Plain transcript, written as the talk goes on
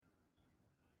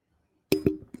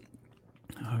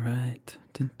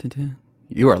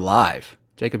You are live.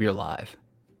 Jacob, you're live.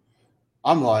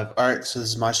 I'm live. All right, so this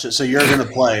is my shit. So you're gonna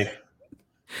play.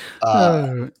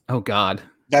 Oh God.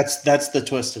 That's the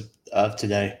twist of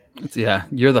today. Yeah,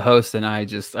 you're the host, and I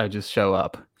just show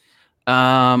up.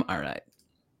 All right.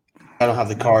 I don't have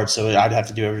the card, so I'd have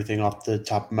to do everything off the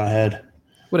top of my head.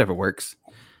 Whatever works.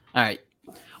 All right.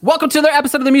 Welcome to another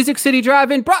episode of the Music City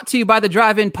Drive-In, brought to you by the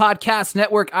Drive-In Podcast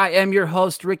Network. I am your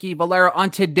host, Ricky Valera. On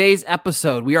today's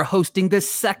episode, we are hosting the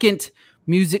second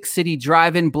Music City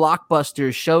Drive-In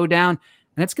Blockbuster Showdown,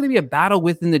 and it's going to be a battle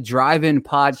within the Drive-In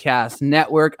Podcast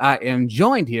Network. I am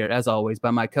joined here, as always,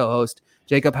 by my co-host,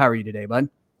 Jacob. How are you today, bud?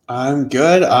 I'm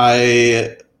good.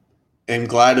 I am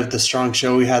glad of the strong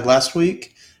show we had last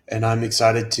week, and I'm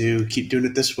excited to keep doing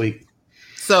it this week.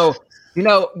 So, you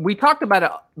know, we talked about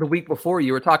it the week before.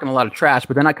 You were talking a lot of trash,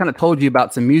 but then I kind of told you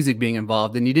about some music being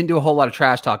involved, and you didn't do a whole lot of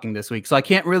trash talking this week. So I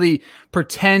can't really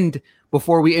pretend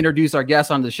before we introduce our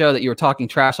guests on the show that you were talking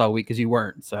trash all week, because you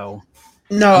weren't. So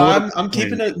no, I'm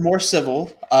keeping it more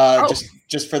civil,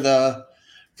 just for the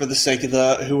sake of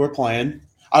the who we're playing.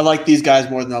 I like these guys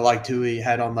more than I liked who we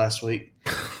had on last week.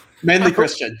 Mainly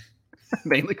Christian.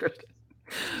 Mainly Christian.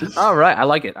 All right. I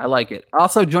like it.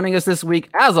 Also joining us this week,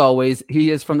 as always, he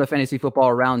is from the Fantasy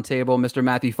Football Roundtable, Mr.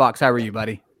 Matthew Fox. How are you,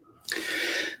 buddy?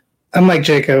 I'm like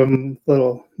Jacob. I'm a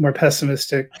little more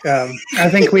pessimistic. I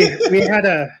think we had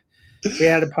a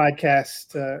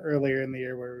podcast earlier in the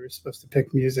year where we were supposed to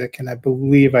pick music, and I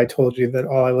believe I told you that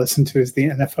all I listen to is the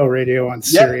NFL radio on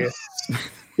Sirius.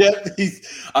 Yep,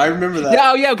 I remember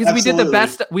that. Yeah, because we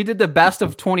did the best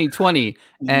of 2020,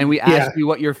 and we asked you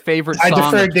what your favorite song.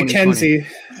 I deferred to Kenzie.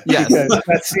 Yes,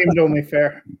 that seemed only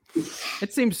fair.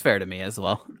 It seems fair to me as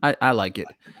well. I like it.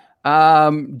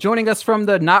 Joining us from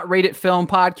the Not Rated Film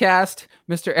podcast,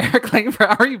 Mr. Eric Langford.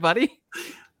 How are you, buddy?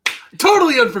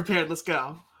 Totally unprepared. Let's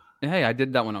go. Hey, I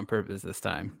did that one on purpose this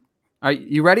time. Are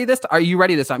you ready this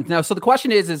time? No. So the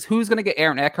question is who's going to get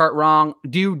Aaron Eckhart wrong?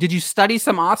 Did you study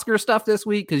some Oscar stuff this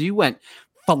week? Because you went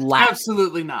flat.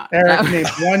 Absolutely not. Eric, name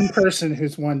one person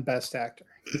who's won Best Actor.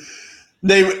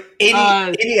 Name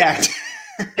any actor.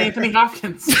 Anthony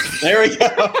Hopkins. There we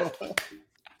go.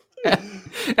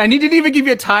 And he didn't even give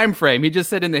you a time frame. He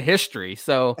just said in the history.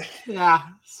 So yeah.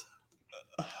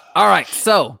 All right.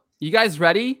 So you guys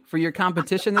ready for your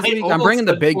competition this week? I'm bringing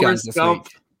the big guns this week.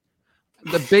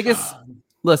 The biggest,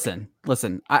 listen,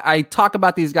 I talk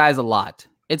about these guys a lot.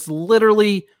 It's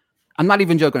literally, I'm not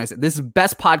even joking when I say this is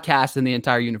best podcast in the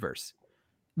entire universe.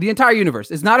 The entire universe.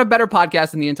 It's not a better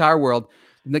podcast in the entire world.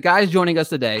 And the guys joining us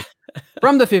today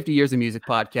from the 50 Years of Music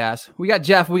podcast. We got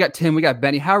Jeff, we got Tim, we got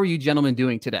Benny. How are you gentlemen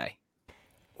doing today?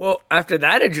 Well, after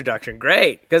that introduction,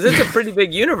 great, because it's a pretty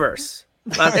big universe.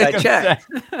 Last I checked.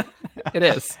 It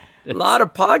is. A lot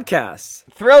of podcasts.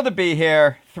 Thrilled to be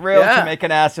here. Thrilled to make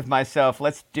an ass of myself.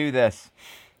 Let's do this.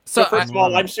 So first of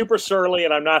all, I'm super surly,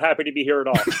 and I'm not happy to be here at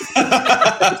all.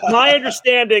 It's my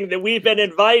understanding that we've been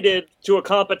invited to a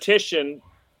competition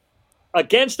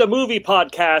against a movie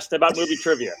podcast about movie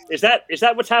trivia. Is that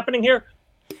what's happening here?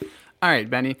 All right,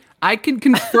 Benny. I can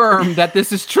confirm that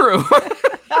this is true.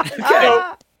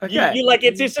 Okay. Okay. You like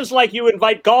it's just like you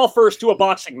invite golfers to a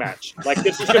boxing match. Like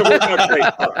this is going to work out great.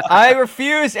 I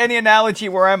refuse any analogy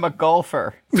where I'm a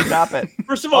golfer. Stop it.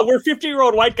 First of all, we're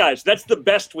 50-year-old white guys. That's the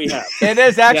best we have. It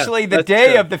is actually the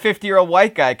day of the 50-year-old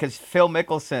white guy because Phil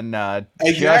Mickelson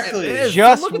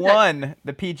just won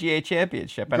the PGA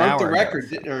Championship an hour ago.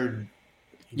 Record.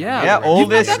 Yeah,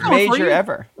 oldest major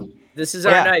ever. This is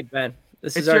our night, Ben.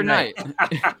 This is our night.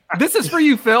 This is for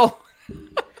you, Phil.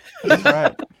 That's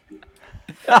right.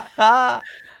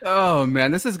 Oh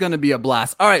man, this is going to be a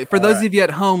blast. All right, for those of you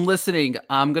at home listening,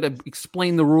 I'm going to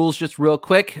explain the rules just real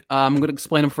quick. I'm going to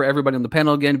explain them for everybody on the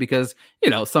panel again because,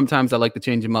 sometimes I like to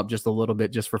change them up just a little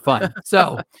bit just for fun.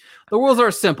 So the rules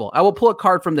are simple. I will pull a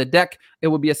card from the deck. It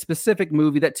will be a specific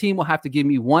movie. That team will have to give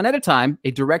me one at a time, a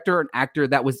director or an actor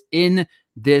that was in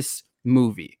this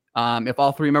movie. If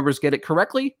all three members get it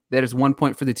correctly, that is 1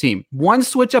 point for the team. One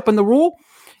switch up in the rule.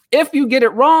 If you get it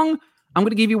wrong, I'm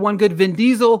going to give you one good Vin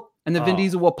Diesel, and the Vin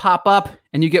Diesel will pop up,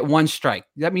 and you get one strike.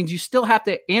 That means you still have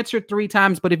to answer 3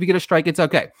 times, but if you get a strike, it's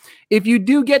okay. If you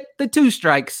do get the 2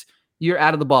 strikes, you're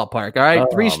out of the ballpark, all right?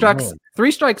 3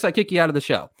 strikes, I kick you out of the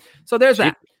show. So there's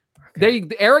that. Okay.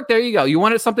 Eric, there you go. You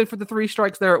wanted something for the 3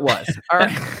 strikes? There it was. All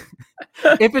right.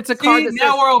 If it's a card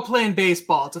now we're all playing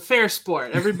baseball. It's a fair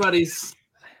sport. Everybody's,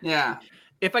 yeah.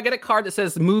 if I get a card that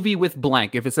says movie with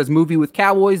blank, if it says movie with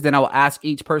cowboys, then I will ask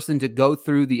each person to go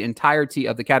through the entirety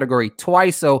of the category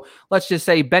twice. So let's just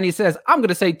say Benny says, I'm going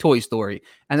to say Toy Story.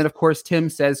 And then, of course, Tim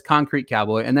says Concrete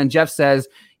Cowboy. And then Jeff says,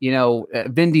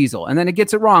 Vin Diesel. And then it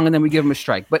gets it wrong, and then we give him a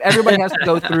strike. But everybody has to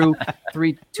go through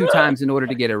two times in order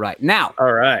to get it right. Now,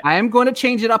 all right, I am going to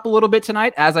change it up a little bit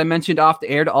tonight. As I mentioned off the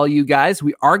air to all you guys,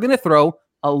 we are going to throw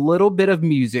a little bit of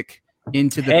music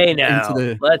into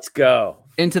the let's go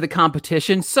into the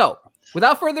competition. So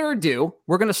without further ado,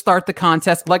 we're going to start the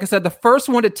contest. Like I said, the first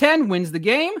 1 to 10 wins the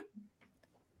game.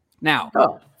 Now,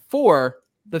 for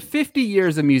the 50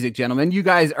 years of music, gentlemen, you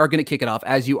guys are going to kick it off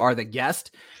as you are the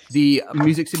guest. The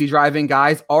Music City Drive-In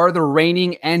guys are the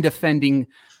reigning and defending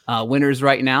winners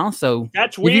right now. So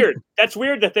that's weird. That's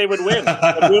weird that they would win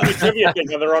the movie trivia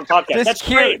thing on their own podcast. That's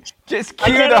strange. Just I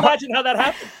can't imagine how that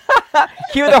happened.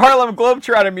 Cue the Harlem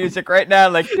Globetrotter music right now,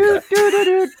 like do do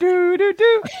do do do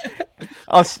do.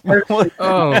 I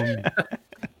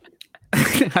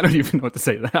don't even know what to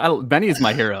say. Benny is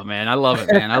my hero, man. I love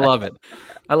it, man. I love it.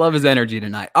 I love his energy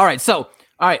tonight. All right.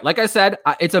 Like I said,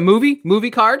 it's a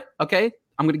movie card. Okay.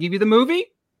 I'm going to give you the movie.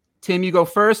 Tim, you go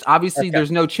first. Obviously,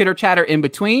 There's no chitter chatter in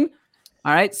between.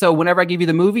 All right. So whenever I give you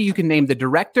the movie, you can name the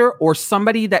director or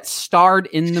somebody that starred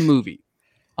in the movie.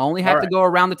 I only have to go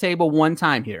around the table one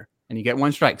time here, and you get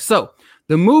one strike. So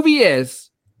the movie is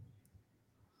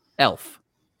Elf.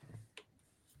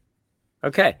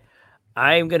 Okay.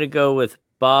 I'm going to go with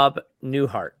Bob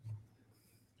Newhart.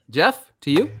 Jeff,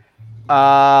 to you.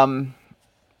 I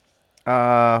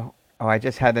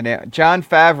just had the name. Jon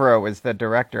Favreau was the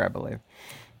director, I believe.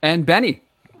 And Benny.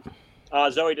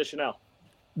 Zoe Deschanel.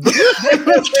 They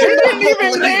didn't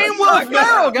even name Will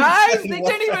Ferrell, guys. They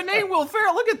didn't even name Will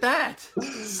Ferrell. Look at that.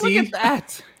 See? Look at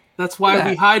that. That's why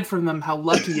we hide from them how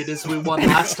lucky it is we won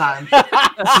last time.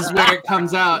 This is where it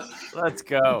comes out. Let's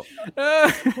go.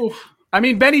 I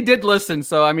mean, Benny did listen,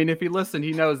 so I mean, if he listened,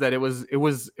 he knows that it was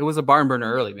a barn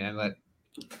burner early, man. But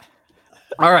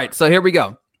all right, so here we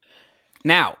go.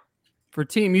 Now, for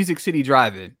Team Music City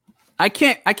Drive-In, I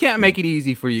can't make it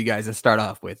easy for you guys to start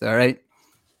off with. All right,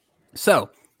 so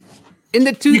in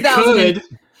the 2000s,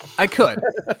 I could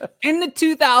in the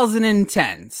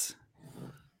 2010s,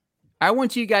 I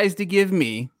want you guys to give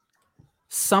me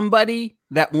somebody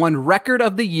that won Record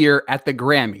of the Year at the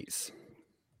Grammys.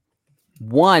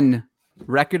 One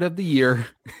Record of the Year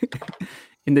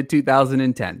in the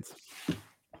 2010s.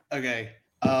 Okay.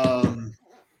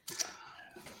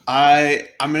 I'm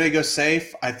gonna go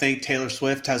safe. I think Taylor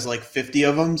Swift has like 50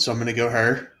 of them, so I'm gonna go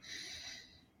her.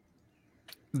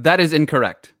 That is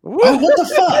incorrect. Oh, what the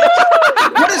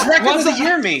fuck? What does Record of the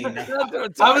Year mean?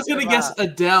 I was gonna guess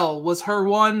Adele was her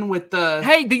one with the.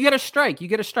 Hey, you get a strike. You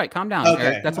get a strike. Calm down, okay,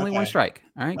 Eric. That's only one strike.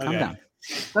 All right, calm down.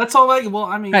 That's all right. Well,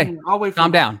 I mean, hey, I'll wait.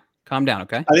 Calm down. Calm down.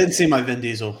 Okay. I didn't see my Vin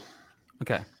Diesel.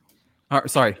 Okay. All right,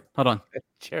 sorry. Hold on.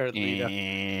 Jared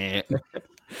Leto.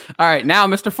 All right, now,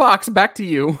 Mr. Fox, back to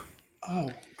you.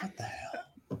 Oh, what the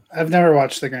hell? I've never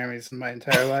watched the Grammys in my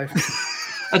entire life.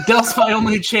 Adele's my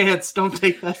only chance. Don't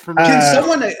take that from me. Can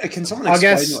someone explain?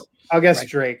 I'll guess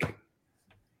Drake.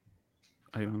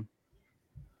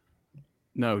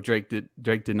 No, Drake did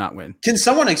not win. Can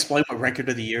someone explain what Record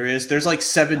of the Year is? There's like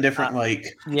 7 different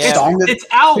It's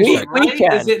album, right?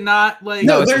 Is it not like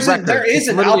no? There is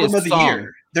an album of the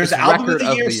year. There's album of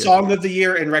the year, song of the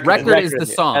year, and record. Record is the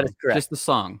song. That is correct. Just the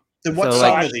song. Then what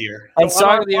song of the year? And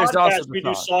song of the year is also we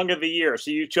do song of the year.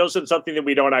 So you've chosen something that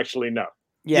we don't actually know.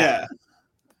 Yeah.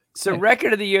 So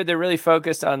record of the year, they're really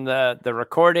focused on the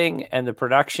recording and the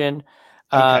production.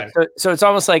 Okay. So it's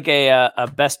almost like a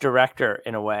best director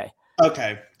in a way.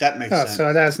 Okay, that makes sense. So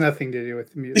it has nothing to do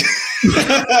with the music.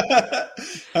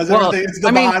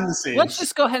 Behind the scenes. Let's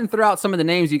just go ahead and throw out some of the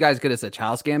names you guys could have said.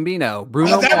 Charles Gambino,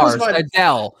 Bruno Mars,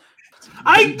 Adele.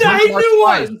 I knew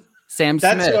one. Sam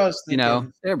Smith.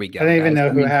 There we go. I don't even know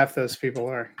who half those people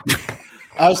are.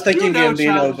 I was thinking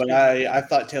Gambino, but I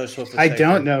thought Taylor Swift was I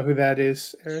don't know who that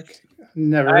is, Eric.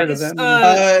 Never heard of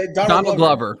that. Donald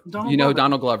Glover. You know who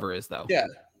Donald Glover is, though. Yeah.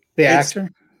 The actor?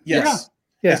 Yes.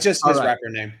 Yeah. It's just his rapper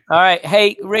name. All right.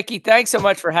 Hey, Ricky, thanks so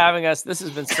much for having us. This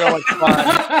has been so much fun.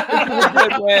 This is a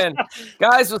good win.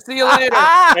 Guys, we'll see you later.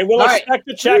 And we'll expect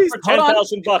a check for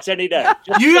 $10,000 any day.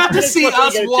 You have to see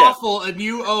us waffle and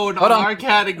you own on our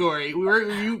category. We're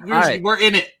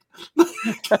in it.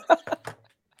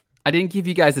 I didn't give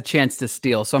you guys a chance to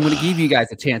steal, so I'm going to give you guys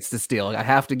a chance to steal. I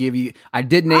have to give you. I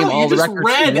did name all the records.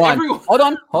 Hold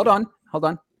on.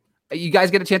 You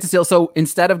guys get a chance to steal. So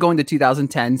instead of going to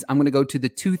 2010s, I'm going to go to the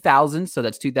 2000s. So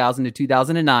that's 2000 to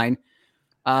 2009.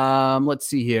 Let's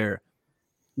see here.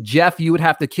 Jeff, you would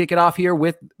have to kick it off here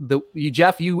with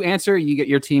Jeff, you answer,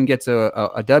 your team gets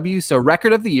a W. So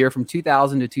record of the year from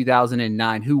 2000 to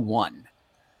 2009, who won?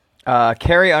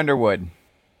 Carrie Underwood.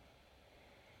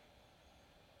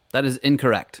 That is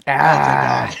incorrect.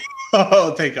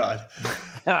 Oh, thank God.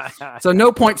 So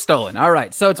no point stolen. All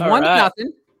right. So it's 1-0.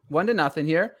 1-0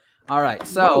 here. All right.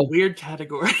 So weird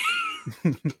category.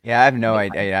 Yeah, I have no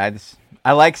idea.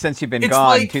 I like Since You've Been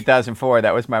Gone, 2004.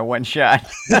 That was my one shot.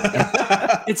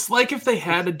 It's like if they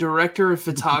had a director of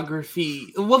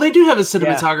photography. Well, they do have a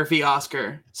cinematography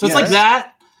Oscar. So it's like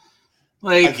that.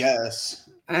 Like, I guess.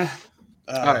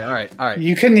 All right.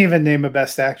 You couldn't even name a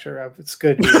best actor of. It's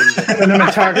good.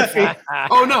 Cinematography.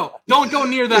 Oh, no. Don't go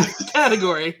near that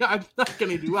category. I'm not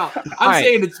going to do well. I'm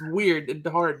saying it's weird and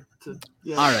hard to.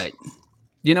 Yeah. All right.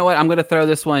 You know what? I'm going to throw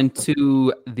this one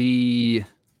to the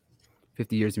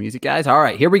 50 Years of Music guys. All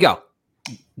right, here we go.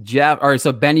 Jeff. All right,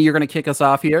 so Benny, you're going to kick us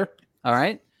off here. All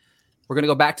right. We're going to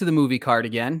go back to the movie card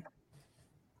again.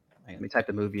 Let me type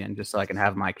the movie in just so I can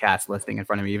have my cast listing in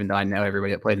front of me, even though I know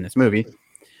everybody that played in this movie.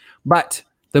 But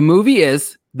the movie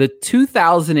is the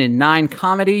 2009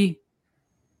 comedy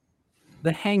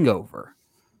The Hangover.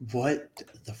 What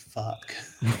the fuck?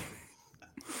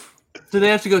 Do they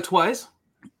have to go twice?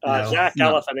 Zach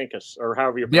Galifianakis, or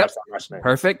however you pronounce that last name.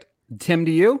 Perfect. Tim,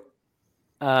 to you?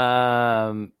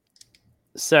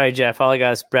 Sorry, Jeff. All I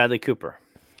got is Bradley Cooper.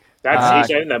 That's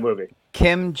he's in that movie.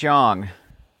 Kim Jong.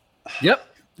 Yep.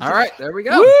 All right, there we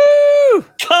go. Woo!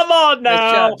 Come on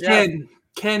now.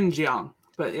 Ken Jeong.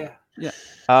 But yeah.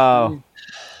 Oh,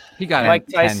 he got Mike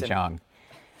it. Tyson. Ken Jong.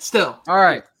 Still. All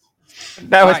right.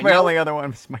 That was my only other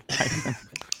one. Was Mike Tyson.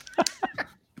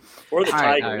 Or the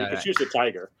tiger. You could choose the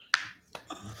tiger.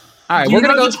 All right, we're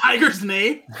gonna go. The tiger's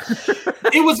name.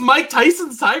 It was Mike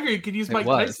Tyson's tiger. You could use Mike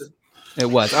Tyson. It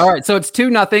was. All right, so it's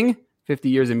 2-0. 50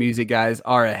 Years of Music guys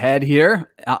are ahead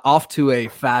here, off to a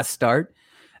fast start.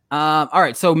 All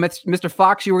right, so Mr.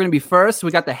 Fox, you were going to be first.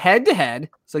 We got the head-to-head,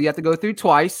 so you have to go through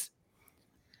twice.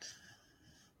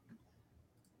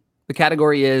 The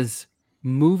category is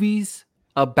movies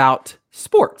about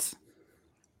sports.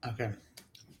 Okay.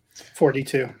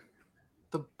 42.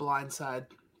 The Blind Side.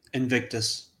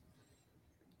 Invictus.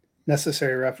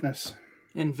 Necessary Roughness.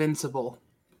 Invincible.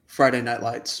 Friday Night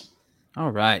Lights.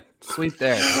 All right. Sweet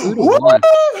there. 2-1.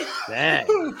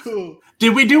 Dang.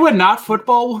 Did we do a not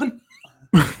football one?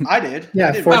 I did.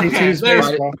 Yeah, 42 is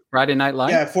baseball. Friday Night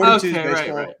Lights? Yeah, 42 is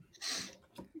baseball. Right.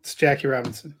 It's Jackie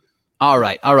Robinson. All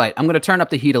right. I'm going to turn up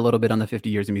the heat a little bit on the 50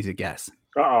 Years of Music guess.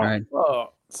 All right.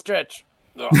 Oh, stretch.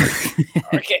 Oh.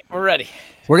 Okay, we're ready.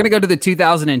 We're going to go to the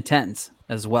 2010s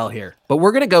as well here, but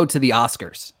we're going to go to the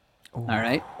Oscars. All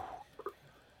right.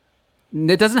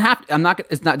 It doesn't have to,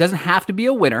 it doesn't have to be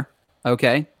a winner.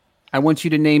 Okay. I want you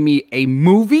to name me a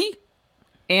movie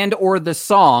and or the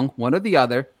song, one or the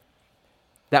other.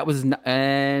 That was,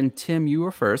 and Tim, you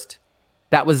were first.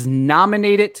 That was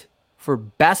nominated for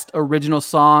Best Original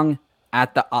Song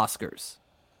at the Oscars.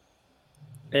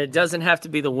 It doesn't have to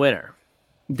be the winner.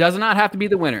 Does not have to be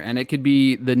the winner, and it could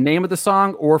be the name of the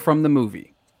song or from the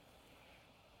movie.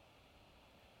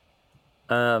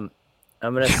 I'm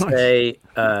going to say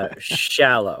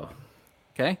Shallow.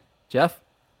 Okay. Jeff?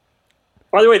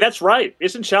 By the way, that's right.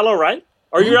 Isn't Shallow right?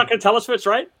 Are you not going to tell us if it's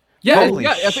right? Yeah,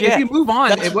 if you move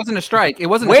on, it wasn't a strike. It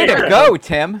wasn't Way a strike. to go,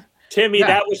 Tim. Timmy,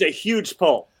 that was a huge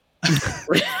pull.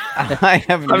 I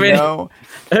have no...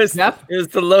 It was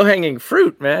the low-hanging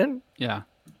fruit, man. Yeah.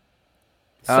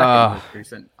 Second most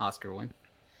recent Oscar win.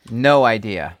 No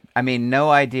idea. I mean, no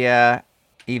idia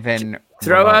even...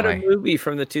 Throw out a movie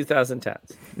from the 2010s.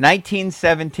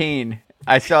 1917.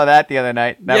 I saw that the other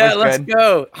night. That was good. Let's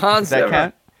go. Hans Does that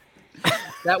count?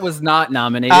 That was not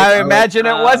nominated. I imagine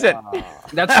it wasn't.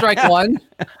 That's strike one.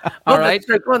 All right. That's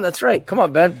strike one. That's right. Come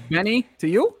on, Ben. Benny, to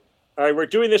you? All right, we're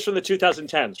doing this from the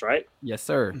 2010s, right? Yes,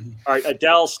 sir. All right,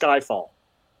 Adele, Skyfall.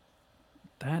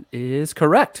 That is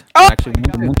correct. Oh! Actually,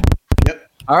 Yep.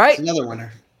 all right. It's another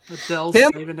winner. Adele's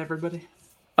Tim? saving everybody.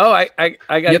 Oh, I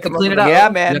got You have to clean it up. Yeah,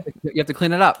 man. You have to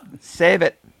clean it up. Save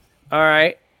it. All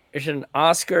right. There's an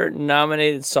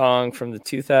Oscar-nominated song from the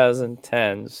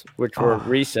 2010s, which were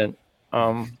recent.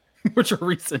 Which are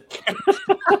recent.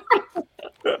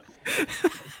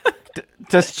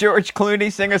 Does George Clooney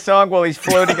sing a song while he's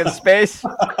floating in space?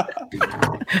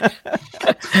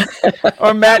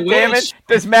 Or Matt Damon?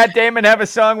 Does Matt Damon have a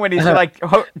song when he's like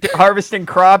harvesting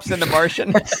crops in The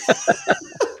Martian?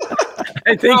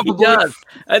 I think he does.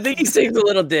 I think he sings a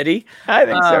little ditty. I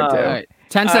think so too. All right.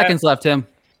 10 seconds left, Tim.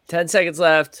 10 seconds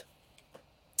left.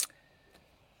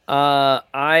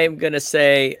 I'm going to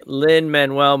say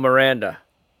Lin-Manuel Miranda.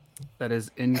 That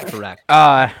is incorrect.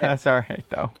 That's all right,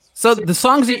 though. So the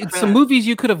songs, some movies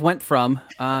you could have went from.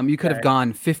 You could have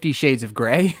gone 50 Shades of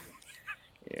Grey.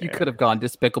 You could have gone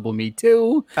Despicable Me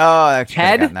 2. Oh,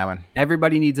 Ted. That one.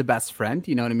 Everybody Needs a Best Friend.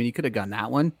 You know what I mean? You could have gone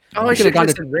that one. Oh, I should have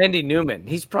gone Randy Newman.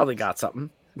 He's probably got something.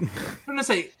 I'm gonna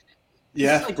say.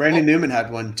 Yeah, Randy Newman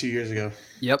had one 2 years ago.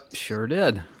 Yep, sure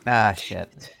did. Ah,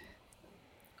 shit.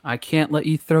 I Can't Let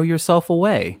You Throw Yourself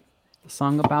Away. The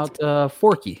song about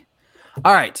Forky.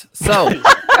 All right, so.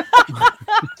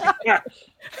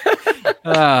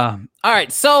 All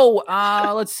right, so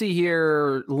let's see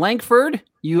here. Langford,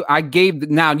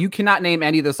 now you cannot name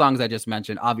any of the songs I just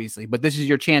mentioned, obviously, but this is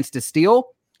your chance to steal.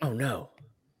 Oh no.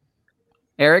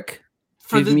 Eric,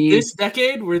 for this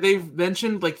decade where they've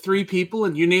mentioned like 3 people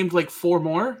and you named like 4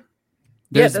 more.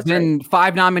 There's been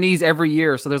 5 nominees every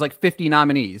year, so there's like 50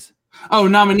 nominees. Oh,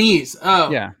 nominees.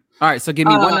 Oh. Yeah. All right, so give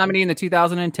me one nominee in the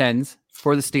 2010s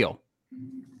for the steal.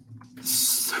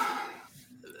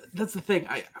 That's the thing.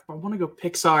 I want to go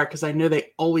Pixar because I know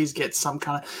they always get some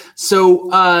kind of.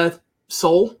 So,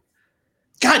 Soul.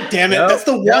 God damn it! That's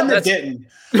the one that didn't.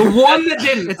 The one that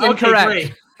didn't. It's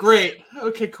incorrect. Great.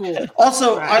 Okay, cool.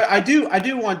 Also, I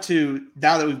do want to,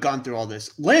 now that we've gone through all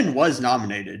this, Lin was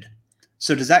nominated.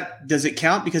 So does it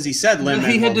count? Because he said Lin.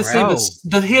 He had to say this.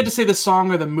 He had to say the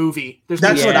song or the movie. That's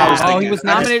what I was thinking. Oh, he was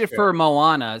nominated for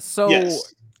Moana. So.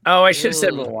 Yes. Oh, I should have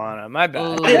said Moana. My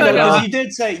bad. You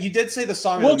did say the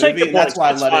song of the movie. And that's why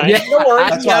I let it.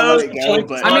 That's why I let it go.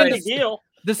 But I mean,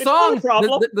 the song,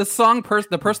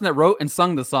 the person that wrote and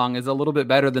sung the song is a little bit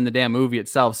better than the damn movie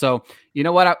itself. So you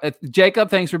know what,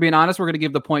 Jacob? Thanks for being honest. We're going to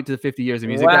give the point to the 50 years of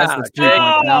music. Wow, guys. That's 3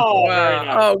 points now.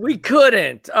 Wow. Oh, we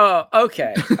couldn't. Oh,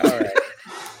 okay. All right.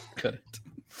 Couldn't.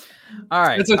 All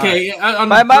right. It's okay. I'm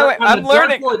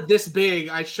learning. Dartboard this big,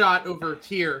 I shot over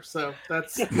here, so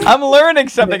that's. I'm learning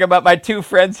something about my 2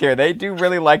 friends here. They do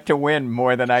really like to win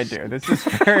more than I do. This is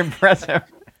very impressive.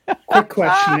 Quick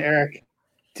question, Eric.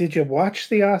 Did you watch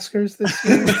the Oscars this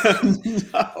year?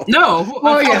 No.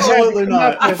 Oh, absolutely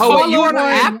not. You were on an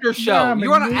after show. You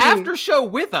were on an after show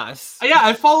with us. Yeah,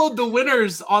 I followed the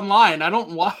winners online. I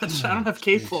don't watch. I don't have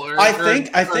cable or. I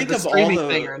think of all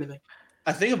thing or anything.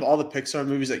 I think of all the Pixar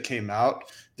movies that came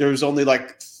out, there was only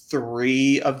like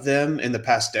 3 of them in the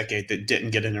past decade that didn't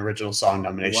get an original song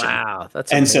nomination. Wow,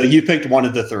 that's amazing. So you picked one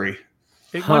of the 3.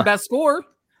 Picked one best score,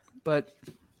 but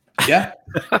yeah,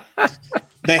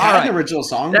 they had an original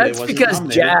song. That's but it wasn't because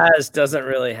nominated. jazz doesn't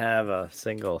really have a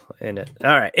single in it.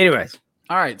 All right. Anyways.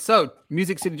 All right. So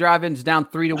Music City Drive-In is down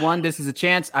 3-1. This is a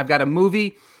chance. I've got a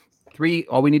movie. 3.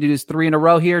 All we need to do is 3 in a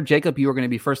row here. Jacob, you are going to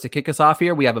be first to kick us off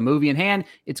here. We have a movie in hand.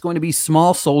 It's going to be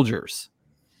Small Soldiers.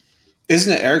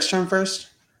 Isn't it Eric's turn first?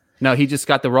 No, he just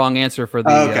got the wrong answer for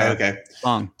the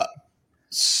song.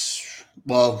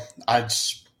 Well,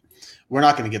 we're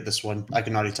not going to get this one. I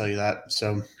can already tell you that.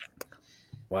 So,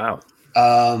 wow.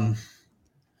 I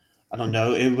don't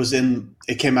know.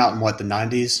 It came out in what, the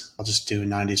 90s? I'll just do a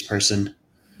 90s person.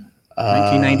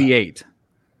 1998.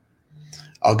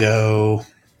 I'll go.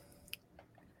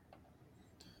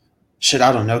 Shit,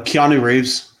 I don't know. Keanu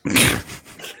Reeves. I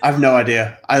have no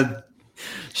idea.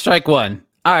 Strike 1.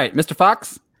 All right, Mr.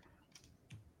 Fox.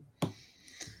 I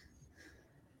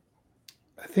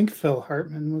think Phil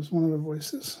Hartman was one of the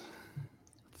voices.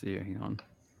 Let's see, hang on.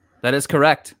 That is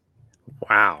correct.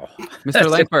 Wow. Mr.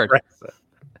 Langford.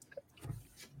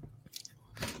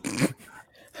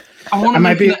 I want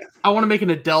to make an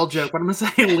Adele joke, but I'm going to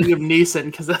say Liam Neeson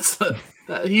because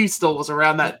he still was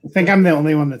around that. I think I'm the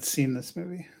only one that's seen this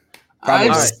movie.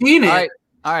 I've seen it.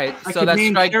 All right. I So that's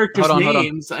name strike. characters' Hold on.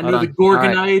 names. I know the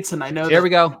Gorgonites, and I know. Here we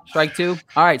go. Strike 2.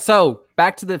 All right. So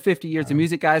back to the 50 years of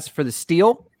music, guys, for the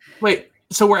steal. Wait.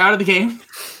 So we're out of the game.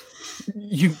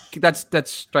 That's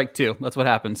strike 2. That's what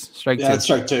happens. Strike 2. That's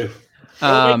strike 2.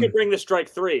 Don't make it bring the strike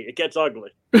 3. It gets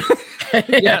ugly.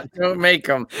 Yeah. Don't make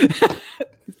them.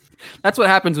 That's what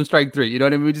happens with strike 3. You know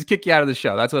what I mean? We just kick you out of the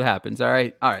show. That's what happens. All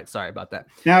right. Sorry about that.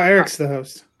 Now Eric's the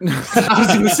host. I was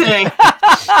going to say.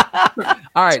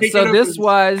 All right. So this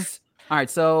was. All right.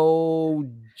 So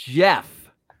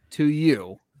Jeff, to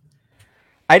you.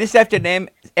 I just have to name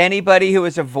anybody who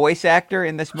was a voice actor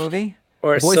in this movie.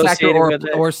 Or voice actor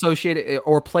or associated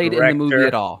or played director. in the movie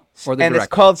at all. Or the and director.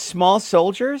 It's called Small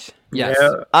Soldiers? Yes.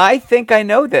 Yeah. I think I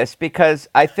know this because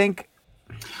I think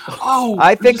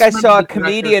I saw a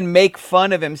comedian make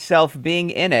fun of himself being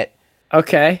in it.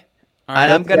 Okay. All right,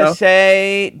 and I'm going to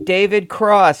say David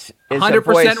Cross is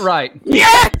 100% right.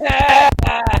 Yeah!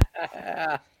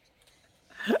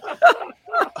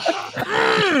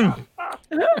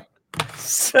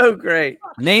 So great.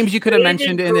 Names you could have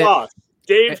mentioned in it.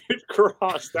 David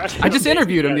Cross. I just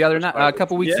interviewed him the other night, a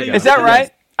couple weeks ago. Is that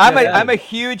right? I'm a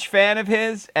huge fan of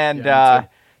his, and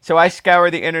So I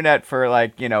scour the internet for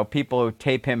people who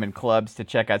tape him in clubs to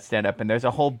check out stand up, and there's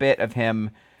a whole bit of him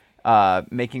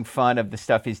making fun of the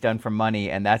stuff he's done for money,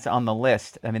 and that's on the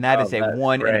list. I mean, that is a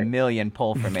 1 in a million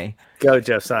pull for me. Go,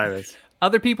 Jeff Simons.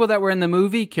 Other people that were in the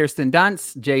movie: Kirsten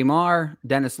Dunst, Jay Marr,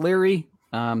 Dennis Leary.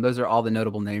 Those are all the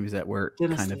notable names that were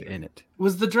kind of in it.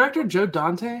 Was the director Joe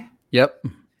Dante? Yep.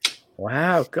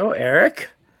 Wow, go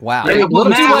Eric. Wow. Yeah, well,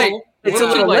 now, it's a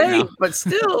little late, but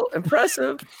still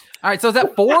impressive. All right, so is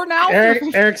that 4 now?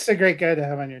 Eric's a great guy to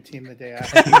have on your team the day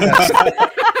after.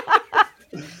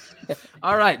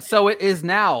 All right, so it is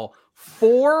now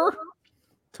 4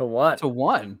 to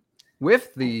 1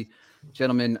 with the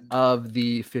gentleman of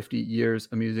the 50 years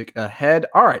of music ahead.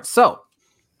 All right, so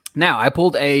now I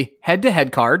pulled a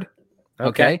head-to-head card.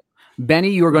 Okay. Benny,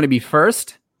 you are going to be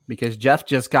first because Jeff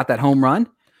just got that home run.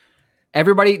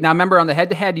 Everybody, now remember on the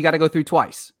head-to-head, you got to go through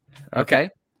twice. Okay.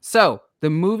 So the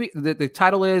movie, the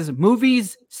title is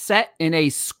Movies Set in a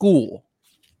School.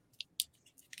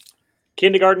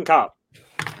 Kindergarten Cop.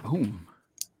 Boom.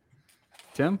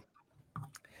 Tim?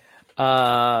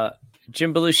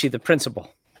 Jim Belushi, The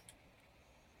Principal.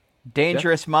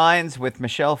 Dangerous Minds with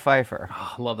Michelle Pfeiffer.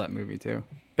 Oh, I love that movie too.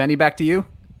 Benny, back to you.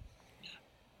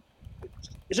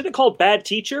 Isn't it called Bad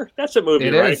Teacher? That's a movie,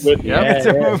 it right? Is. It's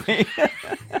a movie.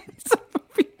 It's a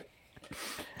movie.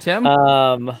 Tim?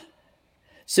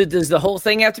 So does the whole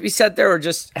thing have to be set there or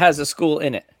just has a school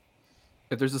in it?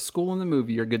 If there's a school in the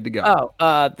movie, you're good to go.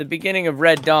 The beginning of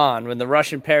Red Dawn when the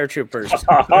Russian paratroopers.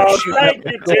 Thank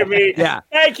you, Timmy. Yeah.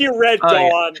 Thank you, Red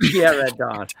Dawn. Yeah, Red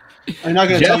Dawn. I'm not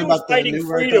going to tell you about the fighting new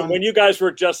Red freedom Dawn. when you guys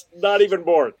were just not even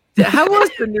born. How was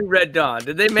the new Red Dawn?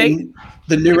 Did they make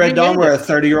the new Red Dawn where a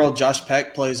 30-year-old Josh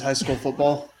Peck plays high school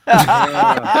football?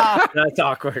 That's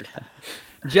awkward.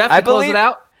 Jeff, close it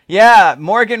out. Yeah,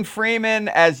 Morgan Freeman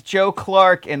as Joe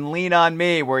Clark in Lean on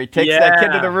Me, where he takes that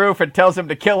kid to the roof and tells him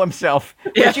to kill himself,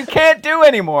 which you can't do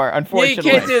anymore,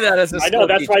 unfortunately. You can't do that as a school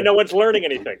that's teacher. why no one's learning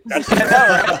anything. That's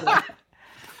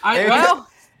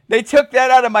they took that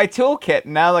out of my toolkit,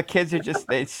 and now the kids are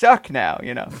they suck now,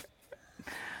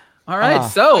 All right,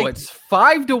 so it's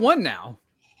 5-1 now.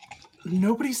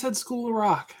 Nobody said School of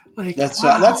Rock. That's the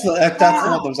one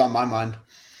that was on my mind.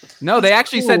 No, they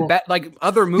actually said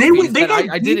other movies.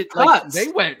 I did it. They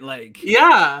went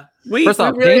yeah. First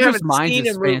off, really Dangerous haven't Minds seen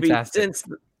is a movie fantastic. since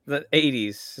the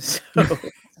 80s. So.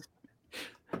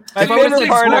 If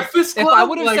I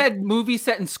would have said movie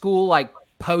set in school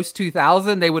post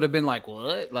 2000, they would have been like,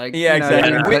 what?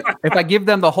 Exactly. But if I give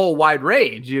them the whole wide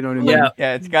range, you know what I mean?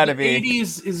 Yeah, it's got to be.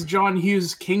 80s is John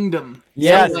Hughes' Kingdom.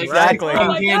 Yes, exactly.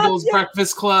 Candles,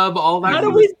 Breakfast Club, all that. How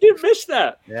did we miss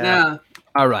that? Yeah.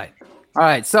 All right.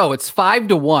 So it's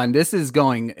 5-1. This is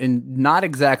going in not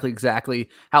exactly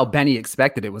how Benny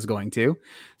expected it was going to.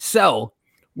 So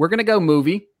we're going to go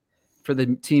movie for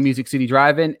the Team Music City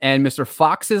Drive-In, and Mr.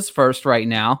 Fox is first right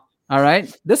now. All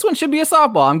right. This one should be a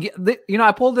softball.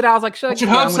 I pulled it out. I was like, I should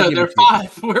hope so. They're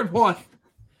 5. We're 1.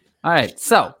 All right.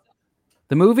 So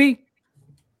the movie,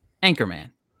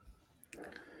 Anchorman.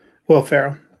 Will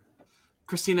Ferrell.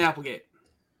 Christina Applegate.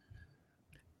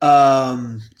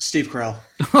 Steve Carell.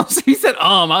 So he said,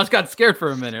 I just got scared for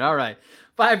a minute. All right.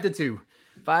 5-2.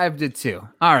 5-2.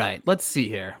 All right. Let's see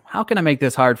here. How can I make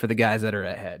this hard for the guys that are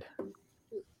ahead?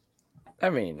 I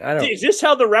mean, I don't. Is this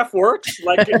how the ref works?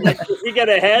 If we get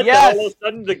ahead, then all of a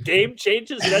sudden the game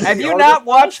changes? Have you not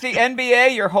watched the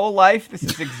NBA your whole life? This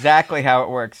is exactly how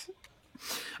it works.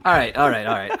 All right.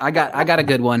 I got a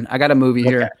good one. I got a movie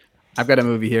here. I've got a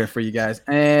movie here for you guys.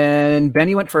 And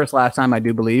Benny went first last time, I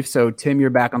do believe. So Tim, you're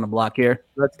back on the block here.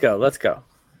 Let's go.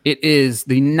 It is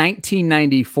the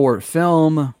 1994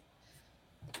 film,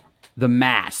 The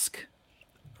Mask.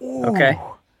 Ooh. Okay.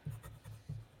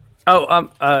 Oh,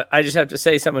 I just have to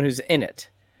say someone who's in it.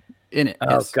 Oh,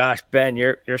 yes. Gosh, Ben,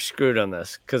 you're screwed on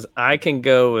this because I can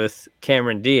go with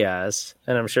Cameron Diaz,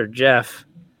 and I'm sure Jeff.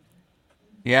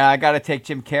 Yeah, I got to take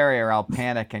Jim Carrey, or I'll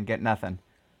panic and get nothing.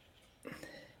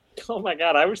 Oh my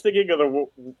God! I was thinking of the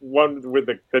one with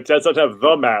that doesn't have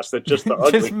the mask. That just the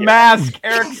ugly. Just Mask,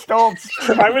 Eric Stoltz.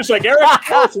 I was like, Eric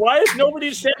Stoltz. Why has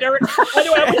nobody said Eric? Why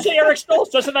do I have to say Eric Stoltz?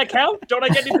 Doesn't that count? Don't I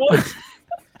get any points?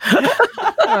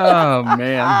 Oh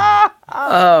man!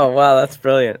 Oh wow, that's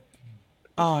brilliant.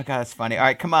 Oh God, that's funny. All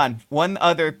right, come on. One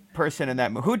other person in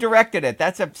that movie. Who directed it?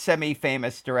 That's a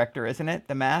semi-famous director, isn't it?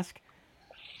 The Mask.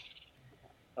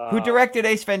 Who directed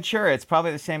Ace Ventura? It's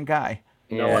probably the same guy.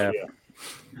 No idea.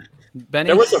 Benny?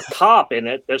 There was a cop in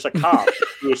it. There's a cop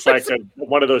who's like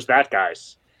one of those bad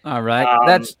guys. All right,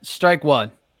 that's strike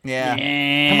one.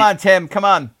 Yeah. Come on, Tim. Come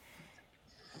on.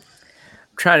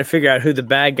 I'm trying to figure out who the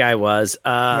bad guy was.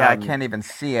 Yeah, I can't even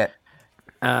see it.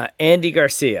 Andy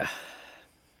Garcia.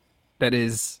 That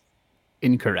is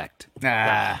incorrect.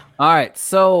 Ah. All right,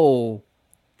 so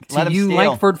Let to him you, steal.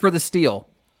 Langford, for the steal.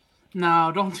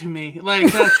 No, don't do me.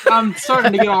 Like I'm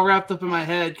starting to get all wrapped up in my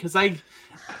head because I,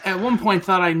 at one point,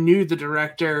 thought I knew the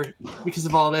director because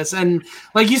of all this, and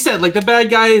like you said, like the bad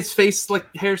guy, his face,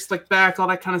 like hair slicked back, all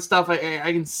that kind of stuff.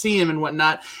 I can see him and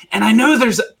whatnot, and I know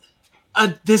there's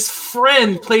this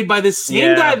friend played by this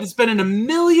same guy that's been in a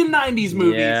million 90s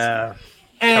movies. Yeah.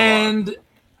 And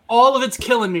all of it's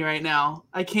killing me right now.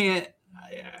 I can't.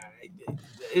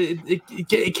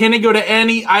 Can it go to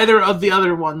either of the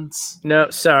other ones? No,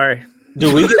 sorry.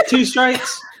 Do we get 2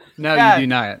 strikes? No, Yeah, you do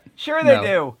not. Sure they No.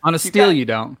 do. On a steal, you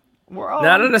don't. We're all,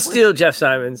 Not on a steal, Jeff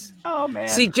Simons. Oh man.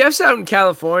 See, Jeff's out in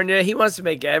California. He wants to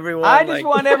make everyone. I just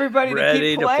want everybody to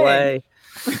ready keep to playing.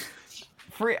 play.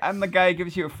 Free. I'm the guy who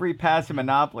gives you a free pass in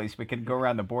Monopoly, so we can go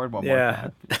around the board one more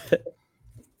time.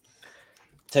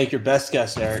 Take your best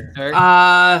guess, Eric.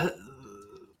 I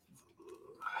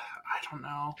don't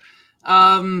know.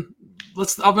 I'm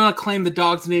gonna claim the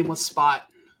dog's name was Spot.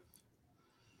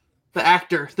 The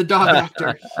actor, the dog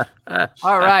actor.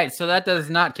 All right, so that does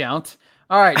not count.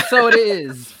 All right, so it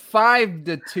is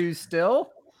 5-2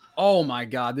 still. Oh my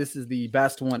God, this is the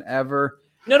best one ever.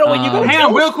 No, wait, you go. Hang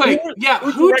on, real quick. Who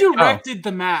directed- directed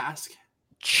The Mask?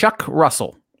 Chuck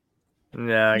Russell.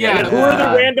 No, Yeah. Who are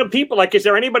the random people? Like, is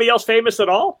there anybody else famous at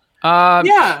all?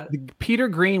 Yeah. Peter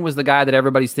Green was the guy that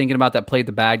everybody's thinking about that played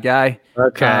the bad guy.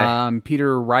 Okay.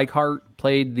 Peter Reichardt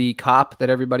played the cop that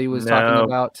everybody was talking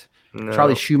about. No.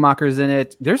 Charlie Schumacher's in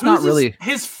it. There's not Who's really.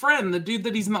 his friend, the dude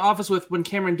that he's in the office with when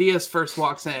Cameron Diaz first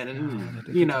walks in, and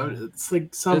it's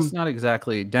like some. It's not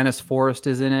exactly. Dennis Forrest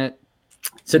is in it.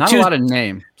 So Not a lot of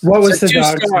names. What was so the 2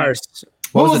 dog's name? stars.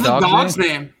 What was the dog's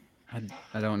name?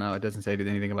 I don't know. It doesn't say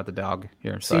anything about the dog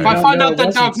here. See, Sorry. If I No, find no, out it that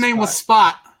wasn't dog's name was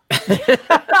Spot. Spot, Yeah,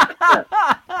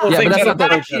 but that's not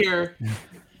back the, here.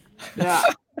 Yeah.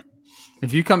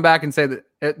 if you come back and say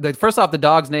that, first off, the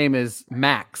dog's name is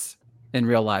Max in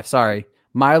real life. Sorry.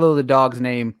 Milo the dog's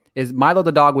name is Milo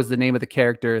the dog was the name of the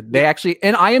character. They actually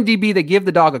in IMDb they give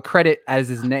the dog a credit as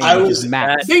his name, which is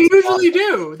Max. They usually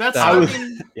do. That's So- how I I was,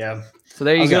 mean, yeah. So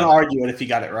there I you was go. gonna argue it if you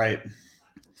got it right.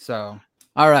 So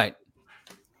all right.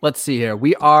 Let's see here.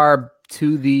 We are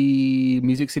to the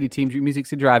Music City team, Music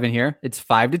City Drive-In here. It's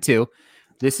 5-2.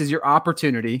 This is your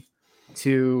opportunity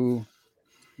to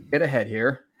get ahead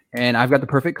here. And I've got the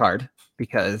perfect card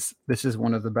because this is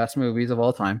one of the best movies of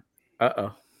all time.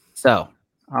 Uh-oh. So,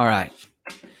 all right.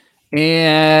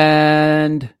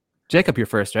 And Jacob, you're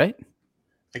first, right?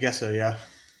 I guess so, yeah.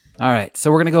 All right.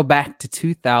 So we're going to go back to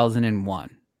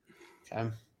 2001. Okay.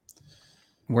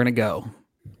 We're going to go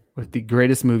with the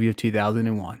greatest movie of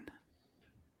 2001,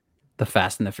 The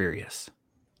Fast and the Furious.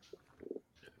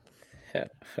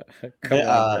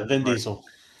 Vin Diesel.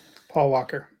 Paul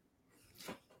Walker.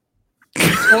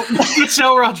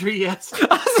 Michelle Rodriguez.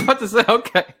 I was about to say,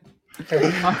 okay.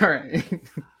 All right.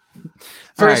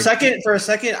 For All a right.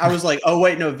 second, I was like, "Oh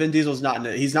wait, no, Vin Diesel's not in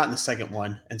it. He's not in the second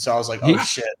one." And so I was like, "Oh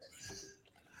shit!"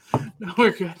 No,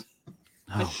 we're good.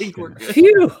 I Oh, think we're good.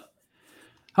 Phew.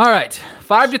 All right,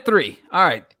 5-3. All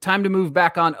right, time to move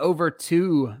back on over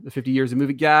to the 50 years of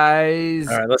movie, guys.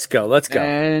 All right, let's go. Let's go.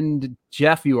 And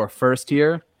Jeff, you are first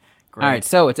here. Great. All right,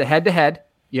 so it's a head-to-head.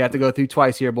 You have to go through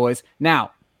twice here, boys.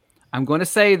 Now, I'm going to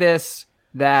say this,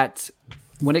 that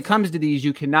when it comes to these,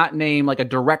 you cannot name like a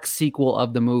direct sequel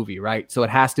of the movie, right? So it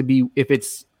has to be,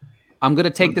 I'm going to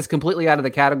take this completely out of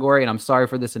the category, and I'm sorry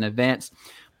for this in advance,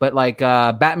 but like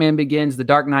Batman Begins, The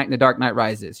Dark Knight, and The Dark Knight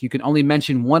Rises. You can only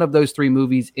mention one of those 3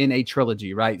 movies in a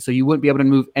trilogy, right? So you wouldn't be able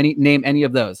to name any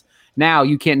of those. Now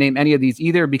you can't name any of these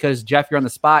either because, Jeff, you're on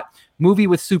the spot. Movie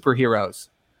with superheroes.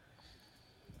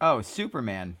 Oh,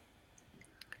 Superman.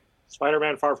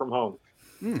 Spider-Man: Far From Home.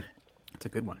 That's a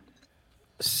good one.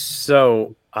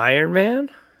 So, Iron Man?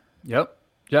 Yep.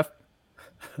 Jeff?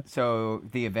 So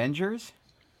the Avengers.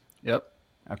 Yep.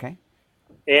 Okay.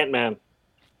 Ant-Man.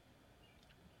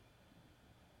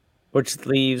 Which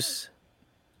leaves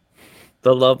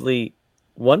the lovely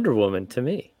Wonder Woman to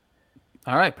me.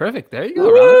 All right, perfect. There you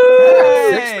go,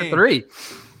 Ron. Hey! 6-3.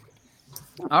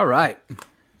 All right.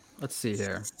 Let's see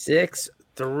here.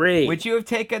 6-3. Would you have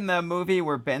taken the movie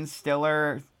where Ben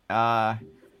Stiller and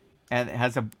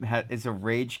is a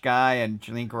rage guy and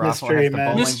Jalene Garofalo Mystery has the Men.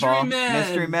 bowling Mystery ball? Men.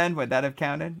 Mystery Men. Would that have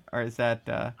counted, or is that?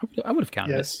 I would have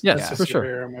counted Yes. it. Yes, that's for a sure.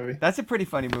 superhero movie. That's a pretty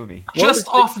funny movie. Just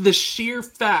off the sheer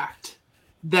fact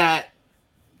that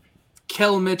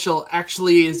Kel Mitchell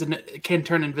actually can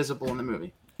turn invisible in the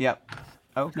movie. Yep.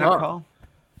 Oh, good Oh. call.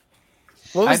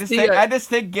 What I was just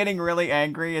think getting really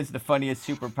angry is the funniest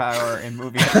superpower in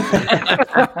movies.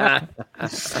 I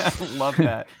love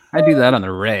that. I do that on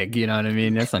the reg. You know what I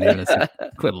mean? That's not even a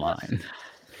quit line.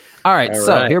 All right, All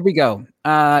so right. here we go.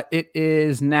 It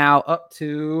is now up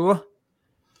to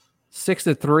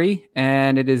 6-3,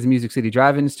 and it is Music City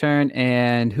Drive-In's turn.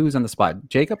 And who's on the spot?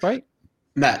 Jacob, right?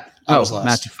 Matt. I was last.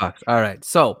 Matthew Fox. All right.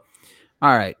 So,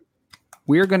 all right.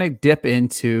 We're going to dip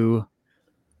into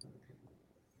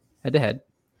head-to-head.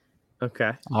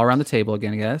 Okay. All around the table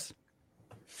again, guys.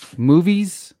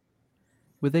 Movies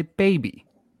with a baby.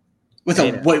 With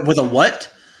a what? With a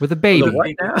what? With a baby. The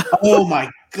what now? Oh my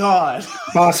god!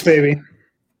 Boss Baby.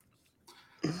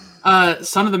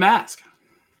 Son of the Mask.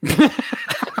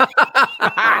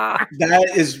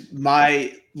 That is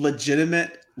my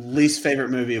legitimate least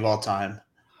favorite movie of all time.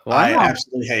 Wow. I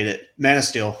absolutely hate it. Man of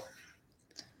Steel.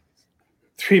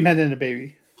 3 Men and a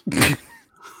Baby.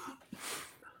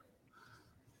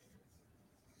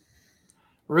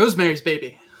 Rosemary's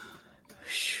Baby.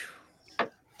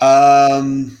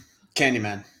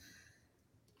 Candyman.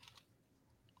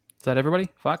 Is that everybody?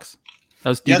 Fox? That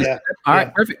was Yeah. All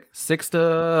right, perfect.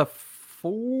 6-4,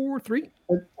 3.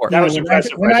 That was when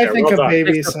impressive when right I there. think Well of done.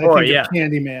 babies, I 6-4, think yeah. of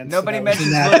Candyman. Nobody that was mentions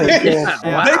a natural little-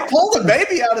 goal. Wow. They pulled the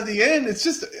baby out of the end. It's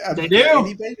just a They do.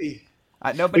 tiny baby.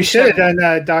 Nobody We should have said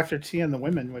done Dr. T and the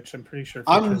Women, which I'm pretty sure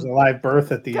I'm- features a live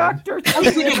birth at the end. Dr. I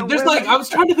was thinking, there's like I was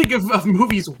trying to think of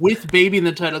movies with baby in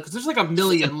the title because there's like a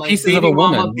million, like Pieces Baby of a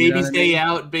Mama, Woman, you know Baby's what I Day mean?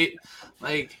 Out,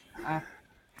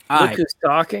 All Look right. who's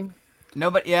talking.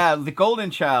 Nobody. Yeah, The Golden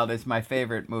Child is my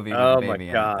favorite movie. With Oh a my baby in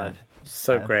it. god.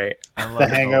 So great. I love The it.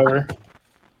 Hangover.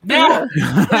 yeah.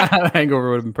 Hangover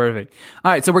would have been perfect.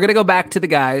 All right, so we're gonna go back to the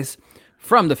guys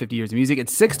from the 50 Years of Music.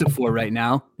 It's 6-4 right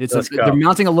now. Let's go. They're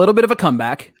mounting a little bit of a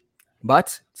comeback,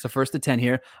 but it's the first to 10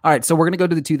 here. All right, so we're gonna go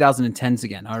to the 2010s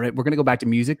again. All right, we're gonna go back to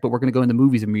music, but we're gonna go into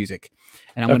movies of music,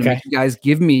 and I'm gonna Okay. make you guys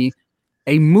give me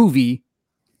a movie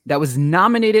that was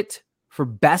nominated for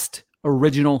Best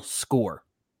Original Score.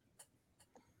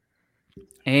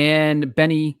 And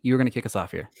Benny, you're gonna kick us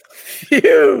off here.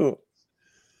 Phew.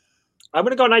 I'm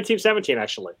going to go 1917,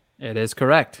 actually. It is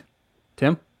correct.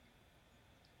 Tim?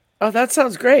 Oh, that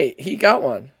sounds great. He got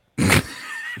one.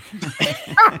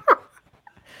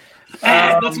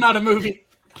 That's not a movie.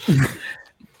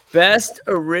 Best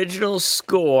original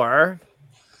score.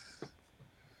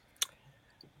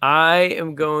 I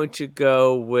am going to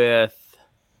go with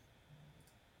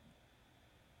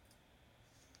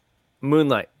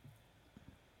Moonlight.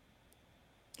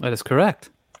 That is correct.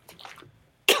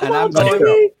 And I'm Let's going.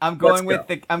 go. I'm going Let's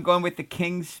with go. I'm going with the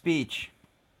King's Speech.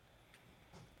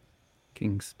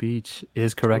 King's Speech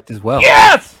is correct as well.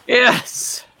 Yes,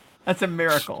 Yes. that's a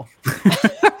miracle.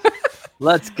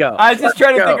 Let's go. I was just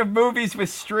trying to Go. think of movies with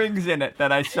strings in it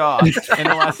that I saw in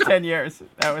the last 10 years.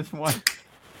 That was one.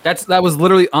 That was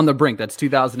literally on the brink. That's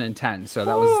 2010. So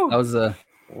that was a heck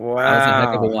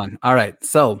of a Wow. one. All right.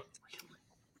 So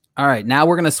now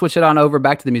we're gonna switch it on over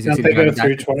back to the music. Don't scene. they go Back-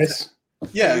 through twice?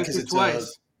 Yeah, Movie because it's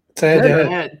twice. It's head to head.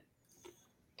 Head.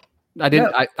 I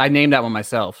didn't. I named that one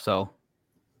myself. So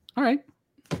all right.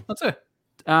 That's it.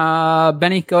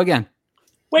 Benny, go again.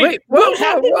 Wait, whoa, what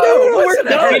happened? whoa, No, what's we're an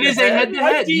done. It is a head-to-head.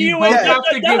 Why do You you both have have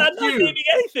to I'm give not two. naming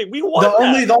anything. We won the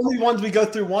that. only ones we go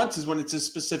through once is when it's a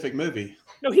specific movie.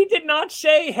 No, he did not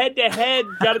say head to head.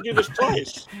 Got to do this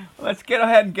twice. Let's get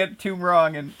ahead and get two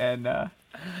wrong and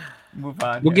move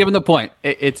on. We'll here. give him the point.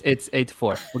 It's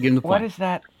 8-4. We'll give him the What point. is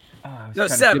that? Oh, I was No, trying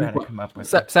to 7. figure out how to come up with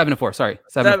 7-4. Sorry,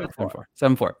 7-4.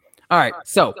 7-4. All right.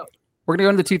 So we're gonna go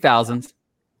into the 2000s,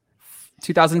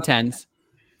 2010s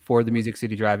for the Music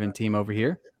City Drive-In team over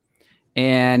here,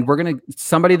 and we're gonna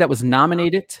somebody that was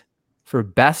nominated for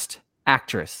Best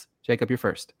Actress. Jacob, you're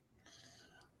first.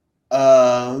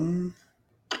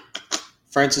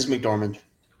 Frances McDormand.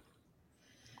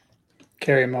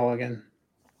 Carrie Mulligan.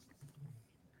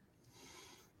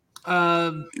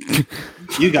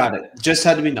 You got it. Just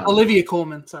had to be done. Olivia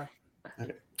Colman. Sorry.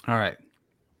 All right.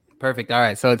 Perfect. All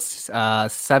right. So it's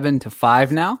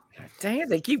 7-5 now. Dang it,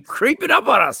 they keep creeping up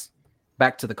on us.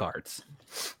 Back to the cards.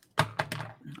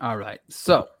 All right.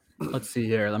 So let's see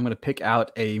here. I'm going to pick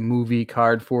out a movie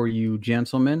card for you,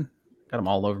 gentlemen. Got them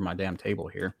all over my damn table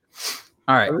here.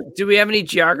 All right. Do we have any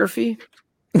geography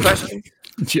questions?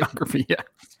 Geography. Yeah.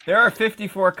 There are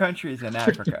 54 countries in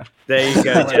Africa. There you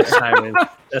go, Jeff Simon.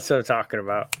 That's what I'm talking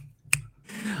about.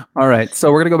 All right.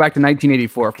 So we're going to go back to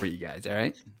 1984 for you guys. All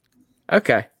right.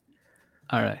 Okay.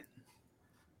 All right.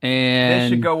 This And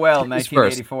should go well. Tim is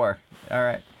first. 1984. All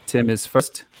right. Tim is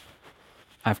first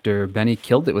after Benny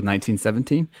killed it with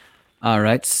 1917. All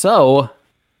right. So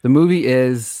the movie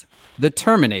is The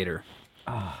Terminator.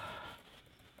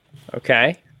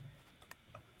 Okay.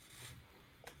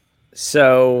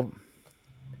 So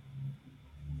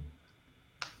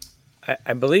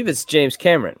I believe it's James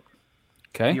Cameron.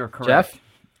 Okay. You're correct.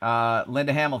 Jeff?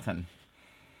 Linda Hamilton.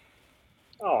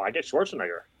 Oh, I get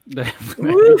Schwarzenegger.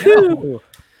 Woohoo!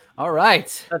 All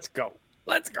right. Let's go.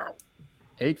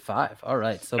 8-5. All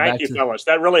right. So Thank back you, to fellas.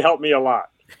 That really helped me a lot.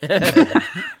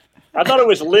 I thought it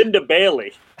was Linda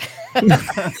Bailey.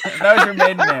 That was your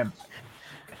maiden name.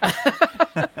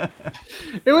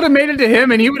 it would have made it to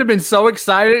him, and he would have been so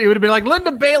excited. He would have been like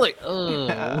Linda Bailey.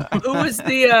 Who was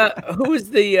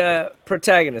the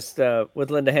protagonist with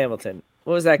Linda Hamilton?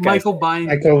 What was that guy? Michael Biehn.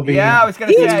 Michael Biehn. Yeah, I was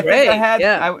gonna He say. was I think great, I had.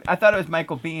 yeah. I thought it was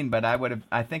Michael Biehn, but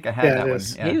I think I had Yeah, that it one.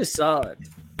 is. Yeah. He was solid.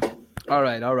 All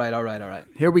right.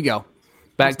 Here we go.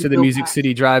 Back to the Music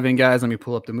City Drive-In, guys. Let me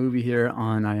pull up the movie here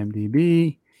on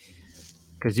IMDb.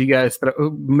 Because you guys,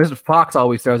 Mr. Fox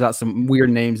always throws out some weird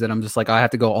names that I'm just like, I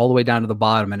have to go all the way down to the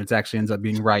bottom, and it actually ends up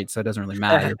being right, so it doesn't really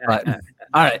matter. But all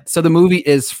right, so the movie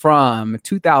is from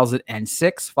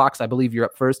 2006. Fox, I believe you're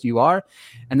up first. You are,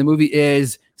 and the movie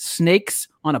is Snakes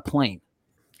on a Plane.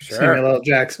 Samuel L.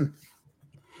 Jackson.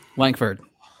 Langford.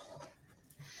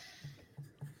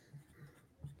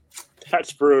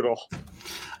 That's brutal.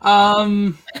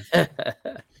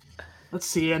 Let's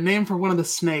see, a name for one of the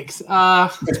snakes.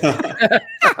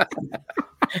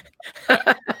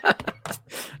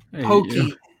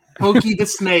 Pokey. Pokey the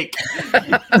snake.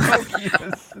 Pokey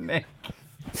the Snake.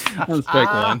 Let's pick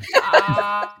one.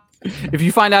 If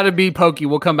you find out to be Pokey,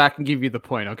 we'll come back and give you the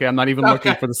point. Okay, I'm not even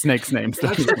looking for the snake's name.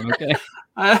 Okay,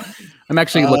 I'm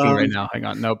actually looking right now. Hang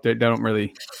on. Nope, they don't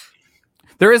really.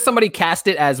 There is somebody cast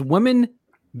it as women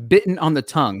bitten on the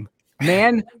tongue,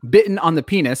 man bitten on the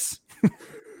penis.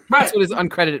 That's what it's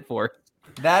uncredited for.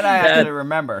 That I actually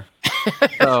remember.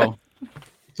 So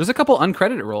there's a couple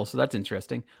uncredited roles, so that's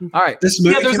interesting. All right. This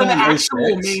movie there's came an out in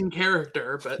actual 06. main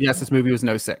character, but Yes, this movie was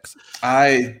no 6.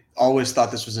 I always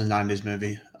thought this was a 90s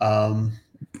movie.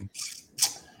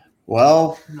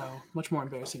 Well, no, much more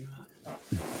embarrassing than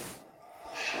that.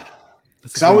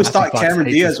 because I always thought Cameron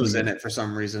Diaz was in it for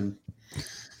some reason.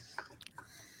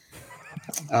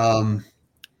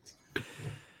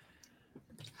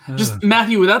 Just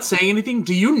Matthew, without saying anything,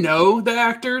 do you know the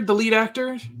actor, the lead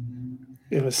actor?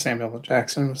 It was Samuel L.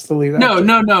 Jackson was the lead No, actor.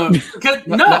 no,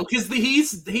 because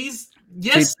he's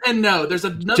yes and no. There's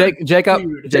another Jacob.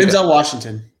 dude. James L.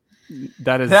 Washington.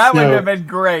 That Would No. have been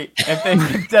great if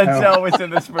Denzel was in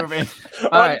this movie.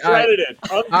 All right. Uncredited.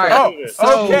 Oh,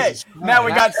 So- okay. Now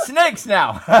we got snakes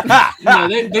now. No, they I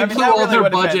mean, blew that all really their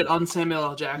would've budget been- on Samuel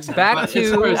L. Jackson. Back but to-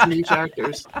 as far as niche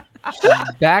actors.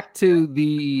 Back to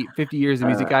the 50 years of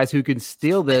music, guys, who can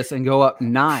steal this and go up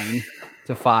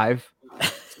 9-5.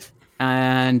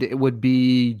 And it would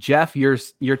be Jeff, your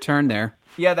turn there.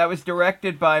 Yeah, that was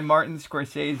directed by Martin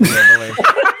Scorsese, I believe.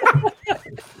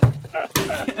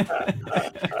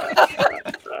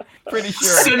 Pretty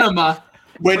sure. Cinema.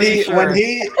 When he It was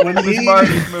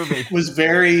Martin's movie. was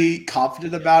very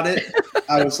confident about it,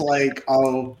 I was like,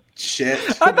 "Oh shit!"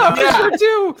 I thought for sure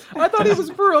too. I thought he was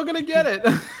for real gonna get it.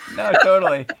 No,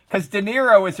 totally. Because De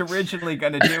Niro was originally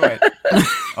going to do it.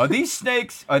 Are these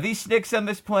snakes on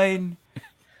this plane?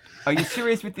 Are you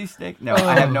serious with these snakes? No,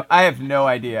 I have no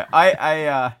idea.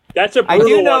 That's a I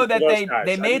brutal do know one for that those guys.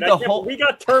 they I made mean, the I can't- whole. We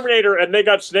got Terminator and they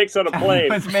got snakes on a plane.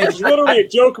 It was made- It's literally a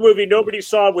joke movie nobody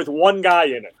saw with one guy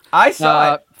in it. I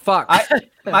saw it. Fuck.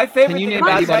 My favorite Can you thing name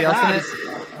about anybody that else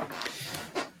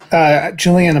in it?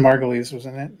 Juliana Margulies was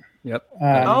in it. Yep.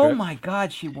 Oh my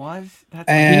God, she was. That's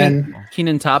And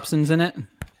Keenan Thompson's in it.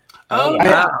 Oh,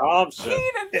 Thompson.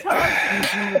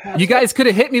 You guys could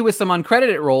have hit me with some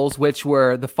uncredited roles, which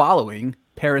were the following: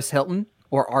 Paris Hilton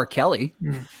or R. Kelly.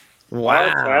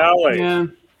 Wow. yeah.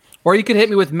 Or you could hit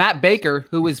me with Matt Baker,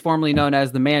 who was formerly known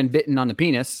as the man bitten on the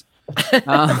penis.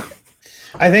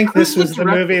 I think this was the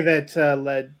Director. movie that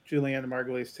led Juliana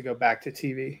Margulies to go back to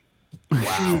TV.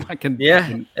 Wow. I can. Yeah, I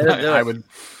can- it'll do I it. would.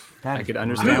 I could Who,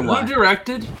 understand why. who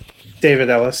directed? David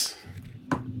Ellis.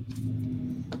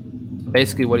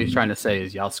 Basically, what he's trying to say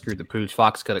is y'all screwed the pooch.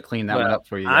 Fox could have cleaned that one Well, up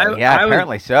for you. I- guys. Yeah, would-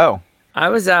 apparently so. I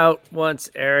was out once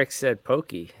Eric said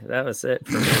pokey. That was it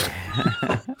for me.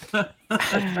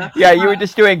 Yeah, you were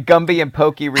just doing Gumby and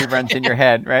Pokey reruns in your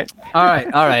head, right? All right.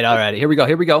 Here we go.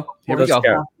 Let's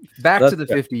go. Back Let's to the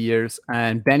go. 50 years.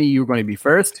 And Benny, you're going to be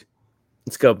first.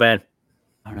 Let's go, Ben.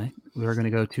 All right. We're going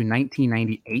to go to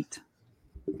 1998.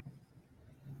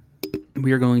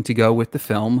 We are going to go with the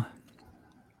film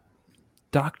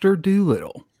Dr.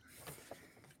 Dolittle.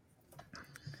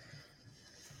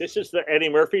 This is the Eddie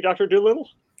Murphy Dr. Dolittle?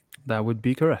 That would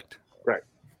be correct. Right.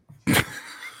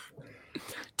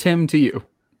 Tim, to you.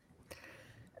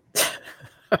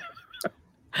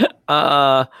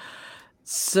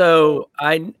 So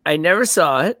I never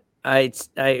saw it. I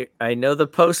know the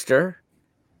poster,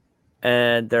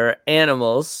 and there are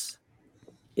animals.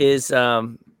 Is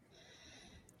what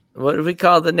do we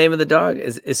call the name of the dog?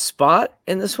 Is Spot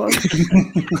in this one?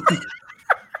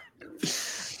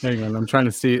 Hang on, I'm trying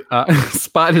to see.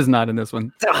 Spot is not in this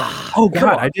one. Oh Oh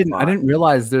God, I didn't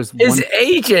realize there's His one.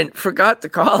 agent forgot to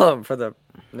call him for the.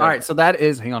 All right, so that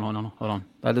is. Hang on, hold on.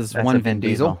 That is That's one a Vin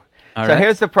Diesel. All So right.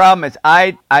 here's the problem: is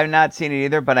I've not seen it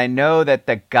either, but I know that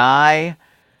the guy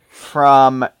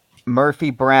from Murphy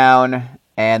Brown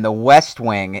and The West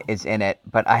Wing is in it,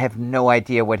 but I have no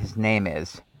idea what his name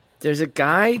is. There's a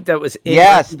guy that was in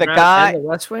Yes, Murphy the Brown guy- and The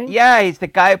West Wing. Yeah, he's the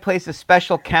guy who plays the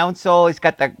special counsel. He's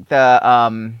got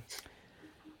the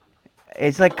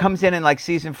it's like comes in like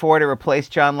season 4 to replace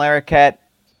John Larroquette.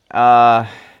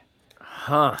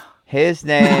 His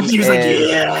name He was is like,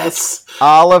 yes.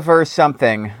 Oliver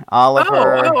something.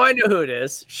 Oliver. Oh, I know who it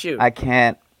is. Shoot. I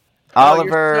can't. Oh,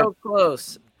 Oliver. you're so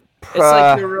close. It's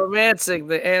like you're romancing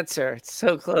the answer. It's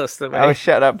so close to me. Oh,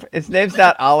 shut up. His name's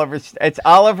not Oliver. It's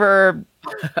Oliver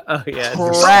Oh yeah.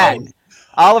 Pratt.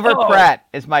 Oliver Oh, Pratt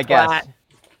is my guess. Platt.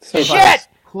 So Shit! It's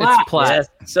Platt.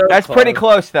 Yes, so That's pretty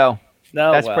close, though.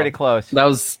 No, That's well. pretty close. That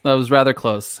was rather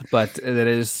close, but that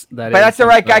is But that's the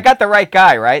right guy. I got the right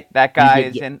guy, right? That guy did,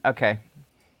 is yeah. in. Okay.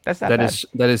 That's not that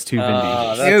bad. is two Vin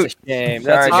Oh, Diesels. that's a shame.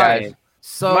 That's Sorry, a guys. shame.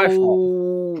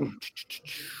 So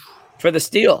For the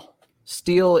steal.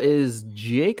 Steel is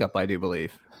Jacob, I do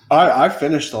believe. I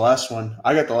finished the last one.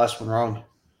 I got the last one wrong,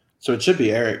 so it should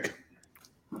be Eric.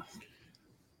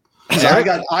 So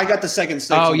I got the second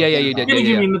six. Oh, on yeah, the yeah, thing. you did. You're gonna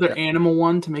give me Yeah. another animal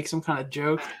one to make some kind of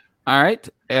joke. All right,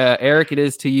 Eric, it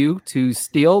is to you to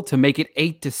steal to make it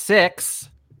 8-6.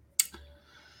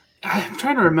 I'm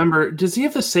trying to remember. Does he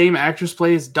have the same actress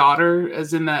play his daughter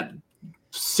as in that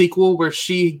sequel where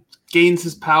she gains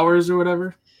his powers or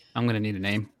whatever? I'm gonna need a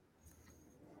name.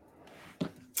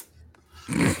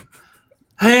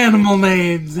 Animal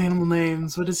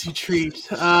names. What does he treat?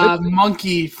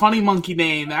 Monkey, funny monkey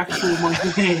name, actual monkey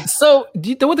name. So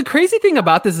the crazy thing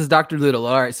about this is Dr. Little.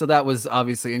 All right, so that was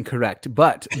obviously incorrect,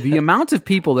 but the amount of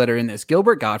people that are in this: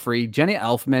 Gilbert Gottfried, Jenny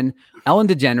Elfman, Ellen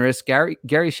DeGeneres, Gary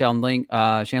Shandling,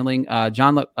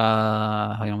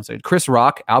 Chris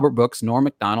Rock, Albert Brooks, Norm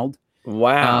Macdonald.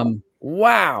 Wow.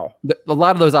 Wow. A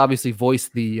lot of those obviously voice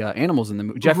the animals in the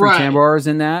movie. Jeffrey Right. Tambor is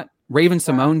in that. Raven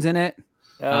Simone's in it.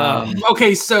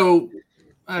 Okay,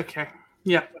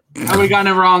 yeah, I would have gotten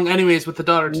it wrong anyways with the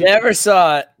daughter too. Never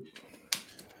saw it.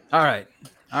 All right.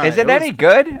 Is it any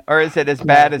good, or is it as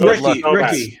bad as it looks?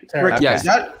 Ricky, Terrible. Yes.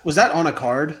 was that on a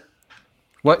card?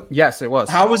 What? Yes, it was.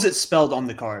 How was it spelled on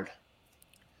the card?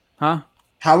 Huh?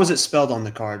 How was it spelled on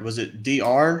the card? Was it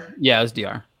DR? Yeah, it was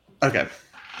DR. Okay,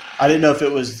 I didn't know if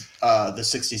it was the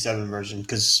 67 version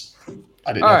because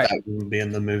I didn't know All if right. that would be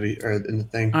in the movie or in the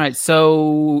thing. All right,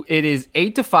 so it is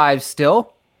 8-5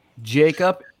 still.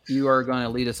 Jacob, you are going to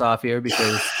lead us off here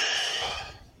because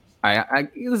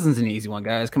this is an easy one,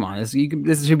 guys. Come on,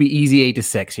 this should be easy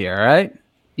 8-6 here. All right,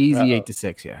 easy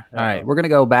 8-6 here. All right, we're going to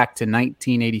go back to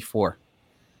 1984.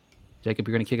 Jacob,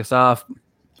 you're going to kick us off.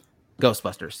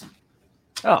 Ghostbusters.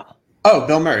 Oh,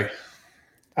 Bill Murray.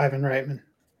 Ivan Reitman.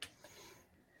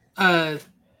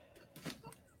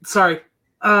 Sorry.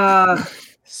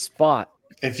 Spot.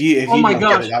 If you Oh my don't get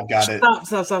gosh! it, I've got it.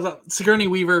 Stop! Sigourney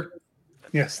Weaver.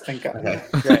 Yes, thank God. Okay.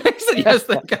 Yes,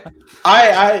 thank God.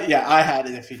 I had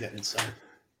it if he didn't. So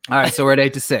All right, so we're at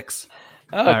 8-6.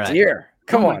 Oh All right. dear.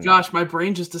 Come oh on. my gosh, my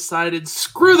brain just decided.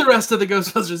 Screw the rest of the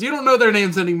Ghostbusters. You don't know their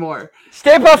names anymore.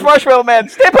 Stay Puft Marshmallow Man.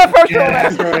 Stay Puft Marshmallow Yeah,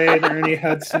 Man. Aykroyd, Ernie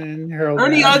Hudson, Harold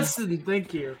Ernie Ramis, Hudson.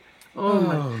 Thank you. Oh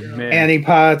my god. Annie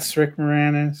Potts, Rick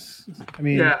Moranis. I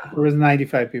mean, Yeah. there was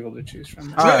 95 people to choose from.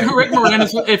 Rick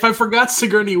Moranis. If I forgot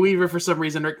Sigourney Weaver for some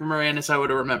reason, Rick Moranis, I would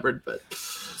have remembered. But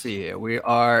See here,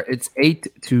 it's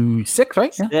 8-6,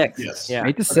 right? Yeah. 6. Yes. Yeah.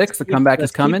 8-6. The comeback is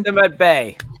Let's coming. Keep them at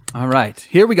bay. All right,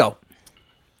 here we go.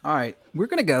 All right, we're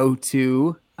gonna go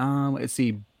to let's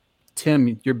see,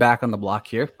 Tim, you're back on the block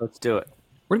here. Let's do it.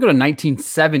 We're gonna go to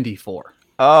 1974.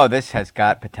 Oh, this has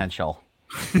got potential.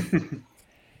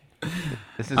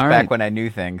 This is All back right. when I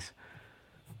knew things.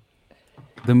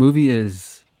 The movie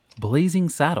is Blazing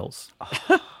Saddles.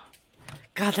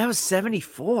 God, that was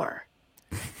 74.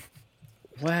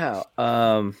 Wow.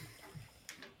 I'm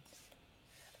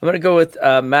gonna go with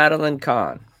Madeline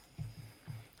Kahn.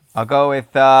 I'll go with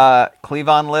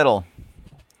Cleavon Little.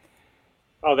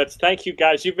 Oh, thank you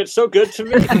guys. You've been so good to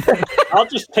me. I'll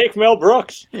just take Mel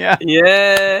Brooks. Yeah. 3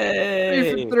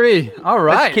 Yay! for 3. All Let's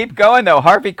right. keep going though.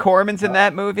 Harvey Korman's in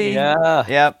that movie. Yeah.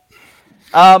 Yep.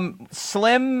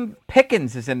 Slim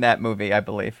Pickens is in that movie, I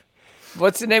believe.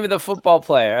 What's the name of the football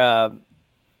player?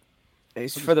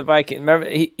 He's for the Vikings. Remember,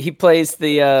 he plays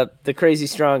the crazy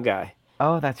strong guy.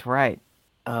 Oh, that's right.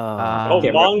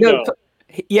 Mongo. No,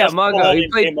 That's Mongo. He the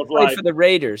played name of for life. the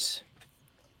Raiders.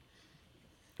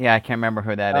 Yeah, I can't remember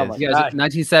who that Oh is. my Yeah,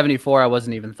 1974. I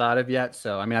wasn't even thought of yet.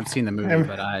 So I mean, I've seen the movie,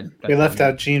 but We left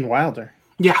out Gene Wilder.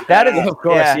 Yeah. That is, Of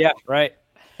course, yeah, right.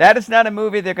 That is not a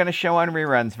movie they're going to show on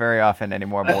reruns very often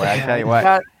anymore, boy. I tell you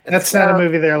what. That's not a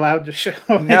movie they're allowed to show.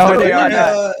 No, they are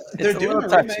not. They're doing a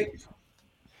remake.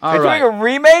 All They're right. doing a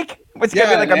remake? What's going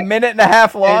to be like a minute and a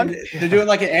half long? And they're doing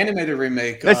like an animated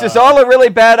remake. This is all a really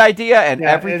bad idea, and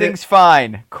Yeah, everything's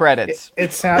fine. Credits.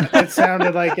 It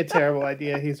sounded like a terrible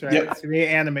idea. He's right. Yep. It's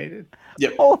reanimated.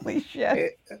 Holy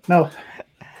shit. No,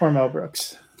 poor Mel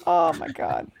Brooks. Oh, my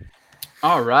God.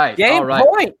 All right. Game all right.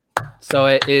 point. So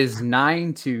it is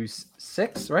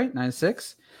 9-6, right?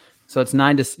 9-6. So it's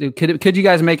 9 to. Could you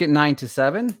guys make it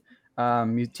 9-7?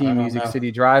 Team Music know. City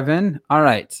Drive-In. All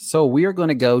right. So we are going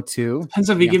to go to. Depends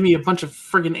if you give me a bunch of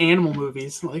friggin' animal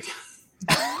movies. Like,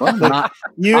 Well, not,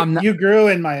 I'm not- You grew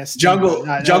in my esteem. Jungle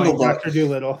Jungle Book. Dr.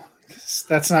 Dolittle.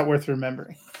 That's not worth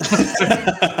remembering.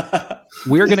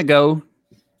 we're going to go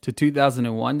to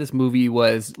 2001. This movie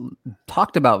was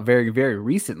talked about very, very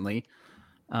recently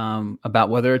about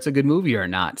whether it's a good movie or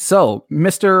not. So,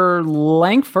 Mr.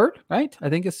 Langford, right? I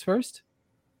think it's first.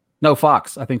 No,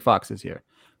 Fox. I think Fox is here.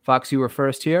 Fox, you were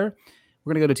first here.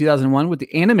 We're going to go to 2001 with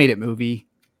the animated movie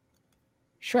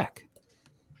Shrek.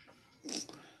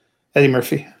 Eddie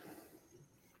Murphy.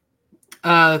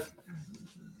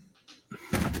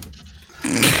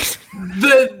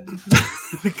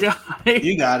 the guy,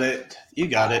 You got it. You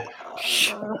got it.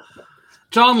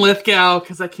 John Lithgow,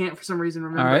 because I can't for some reason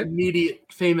remember All right. immediate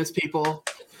famous people.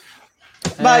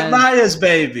 Mike And- Myers,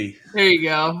 baby. There you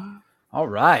go. All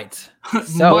right.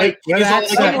 So Mike, what he's all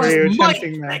accent like, were you "Where's Mike?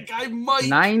 attempting That guy, Mike."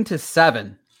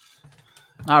 9-7.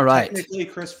 All right. Technically,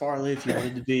 Chris Farley, if you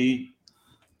wanted to be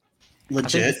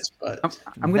legit, but I'm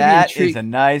going to be That is intrigued. a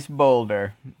nice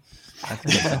boulder. That's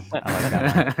good. I like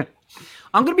that one.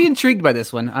 I'm going to be intrigued by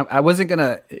this one. I wasn't going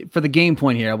to, for the game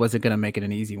point here, I wasn't going to make it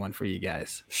an easy one for you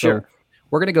guys. Sure. So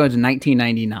we're going to go into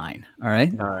 1999. All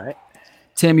right. All right.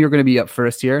 Tim, you're going to be up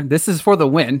first here. This is for the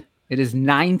win. It is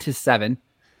 9-7.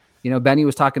 You know, Benny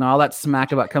was talking all that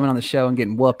smack about coming on the show and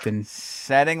getting whooped. And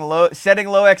Setting low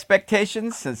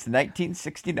expectations since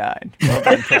 1969. Well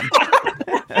done, Tim.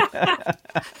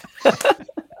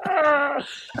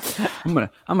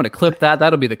 I'm gonna clip that.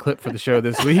 That'll be the clip for the show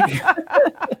this week.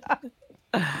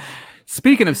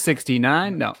 Speaking of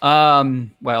 69, no.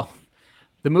 Well,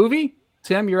 the movie,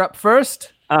 Tim, you're up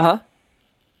first. Uh-huh.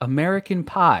 American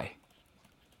Pie.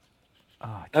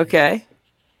 Okay.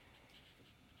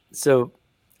 So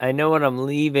I know when I'm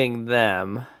leaving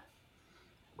them.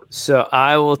 So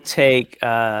I will take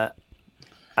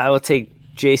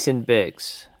Jason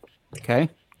Biggs. Okay.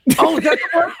 Oh, that's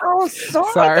what I was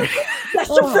Sorry. That's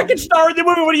the freaking star of the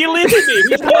movie. What are you leaving me? He's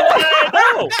the only guy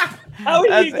I know. How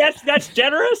are you? That's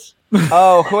generous.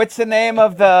 Oh, what's the name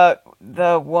of the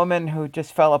woman who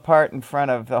just fell apart in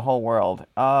front of the whole world?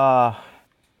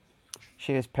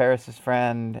 She was Paris's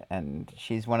friend, and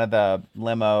she's one of the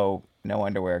limo no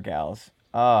underwear gals.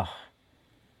 Oh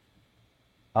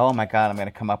my God, I'm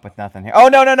gonna come up with nothing here. Oh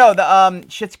no, the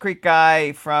Schitt's Creek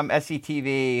guy from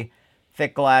SCTV,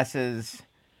 thick glasses,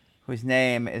 whose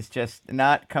name is just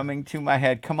not coming to my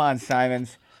head. Come on,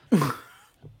 Simons.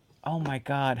 Oh my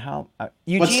God, how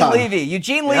Eugene time? Levy.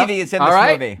 Eugene Levy is in All this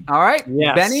right. movie. All right.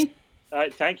 Yes. Benny.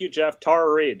 Thank you, Jeff.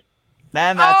 Tara Reid.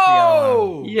 And that's the other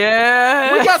one.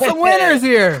 Yeah. We got some winners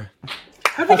here.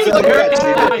 I think I it's feel like we got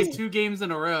American cheated. Pie 2 games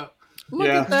in a row. Look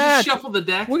Yeah. at that. Just shuffle the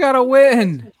deck. We got a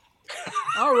win.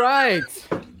 All right.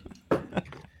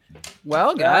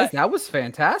 Well, guys, that was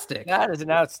fantastic. That is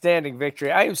an outstanding victory.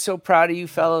 I am so proud of you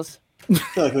fellas. I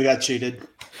feel like we got cheated.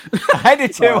 I do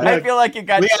too. Oh, I look, feel like you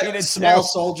got We cheated had Small too.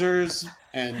 Soldiers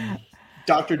and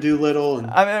Dr. Doolittle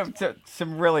and I mean,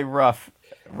 some really rough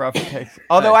picks.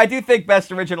 Although I do think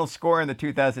best original score in the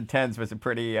 2010s was a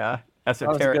pretty That was a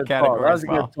esoteric good pull. category That was as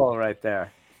a well. good pull right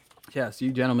there. Yes,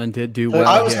 you gentlemen did do well.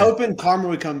 I was here. hoping Karma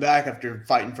would come back after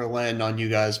fighting for Lynn on you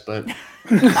guys, but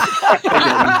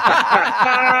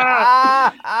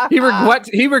He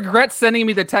regrets sending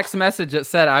me the text message that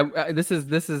said, "This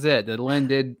is it." That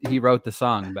Lynn he wrote the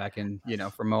song back in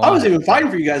for Moana. I was even fighting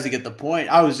for you guys to get the point.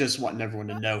 I was just wanting everyone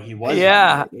to know he was.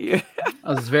 Yeah.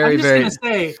 I was very I'm just very. gonna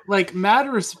say, like,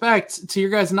 mad respect to your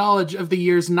guys' knowledge of the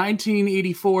years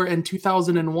 1984 and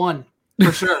 2001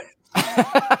 for sure.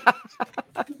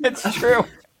 It's true.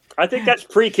 I think that's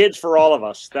pre-kids for all of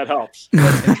us. That helps.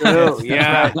 Oh,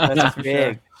 yeah. That's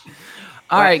big.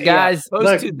 All right, guys. Post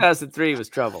Look. 2003 was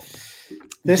trouble.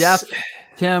 Jeff,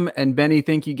 Tim, and Benny,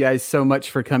 thank you guys so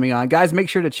much for coming on. Guys, make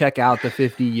sure to check out the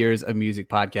 50 Years of Music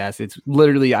podcast. It's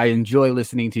literally, I enjoy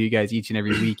listening to you guys each and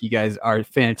every week. You guys are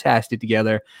fantastic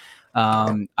together.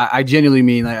 I genuinely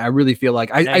mean, I really feel like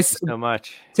Thank you so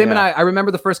much. Tim and I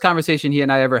remember the first conversation he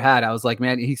and I ever had. I was like,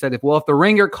 man, he said, if the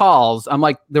Ringer calls, I'm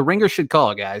like, the Ringer should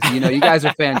call, guys. You guys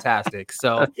are fantastic.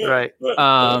 So, right.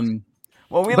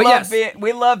 Well, we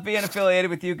love being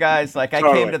affiliated with you guys. Like, I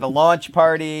came to the launch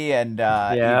party, and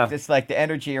just like the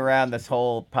energy around this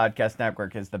whole podcast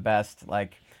network is the best.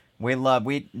 Like,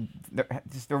 the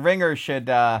Ringer should.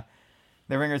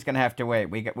 The Ringer's gonna have to wait.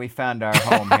 We found our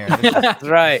home here. This is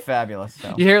right. Fabulous.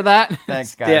 So. You hear that?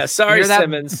 Thanks, guys. Yeah, sorry,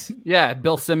 Simmons. Yeah,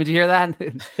 Bill Simmons. You hear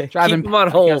that? Driving him on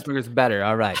hold. Is better.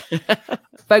 All right.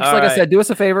 Folks, I said, do us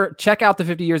a favor. Check out the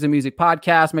 50 Years of Music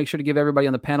podcast. Make sure to give everybody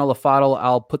on the panel a follow.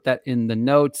 I'll put that in the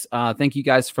notes. Thank you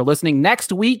guys for listening.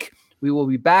 Next week, we will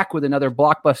be back with another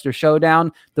blockbuster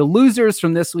showdown. The losers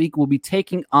from this week will be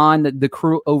taking on the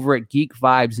crew over at Geek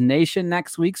Vibes Nation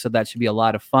next week, so that should be a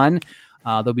lot of fun.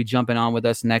 They'll be jumping on with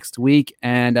us next week.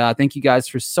 And thank you guys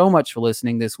so much for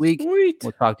listening this week. Sweet.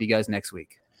 We'll talk to you guys next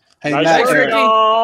week. Hey, Matt.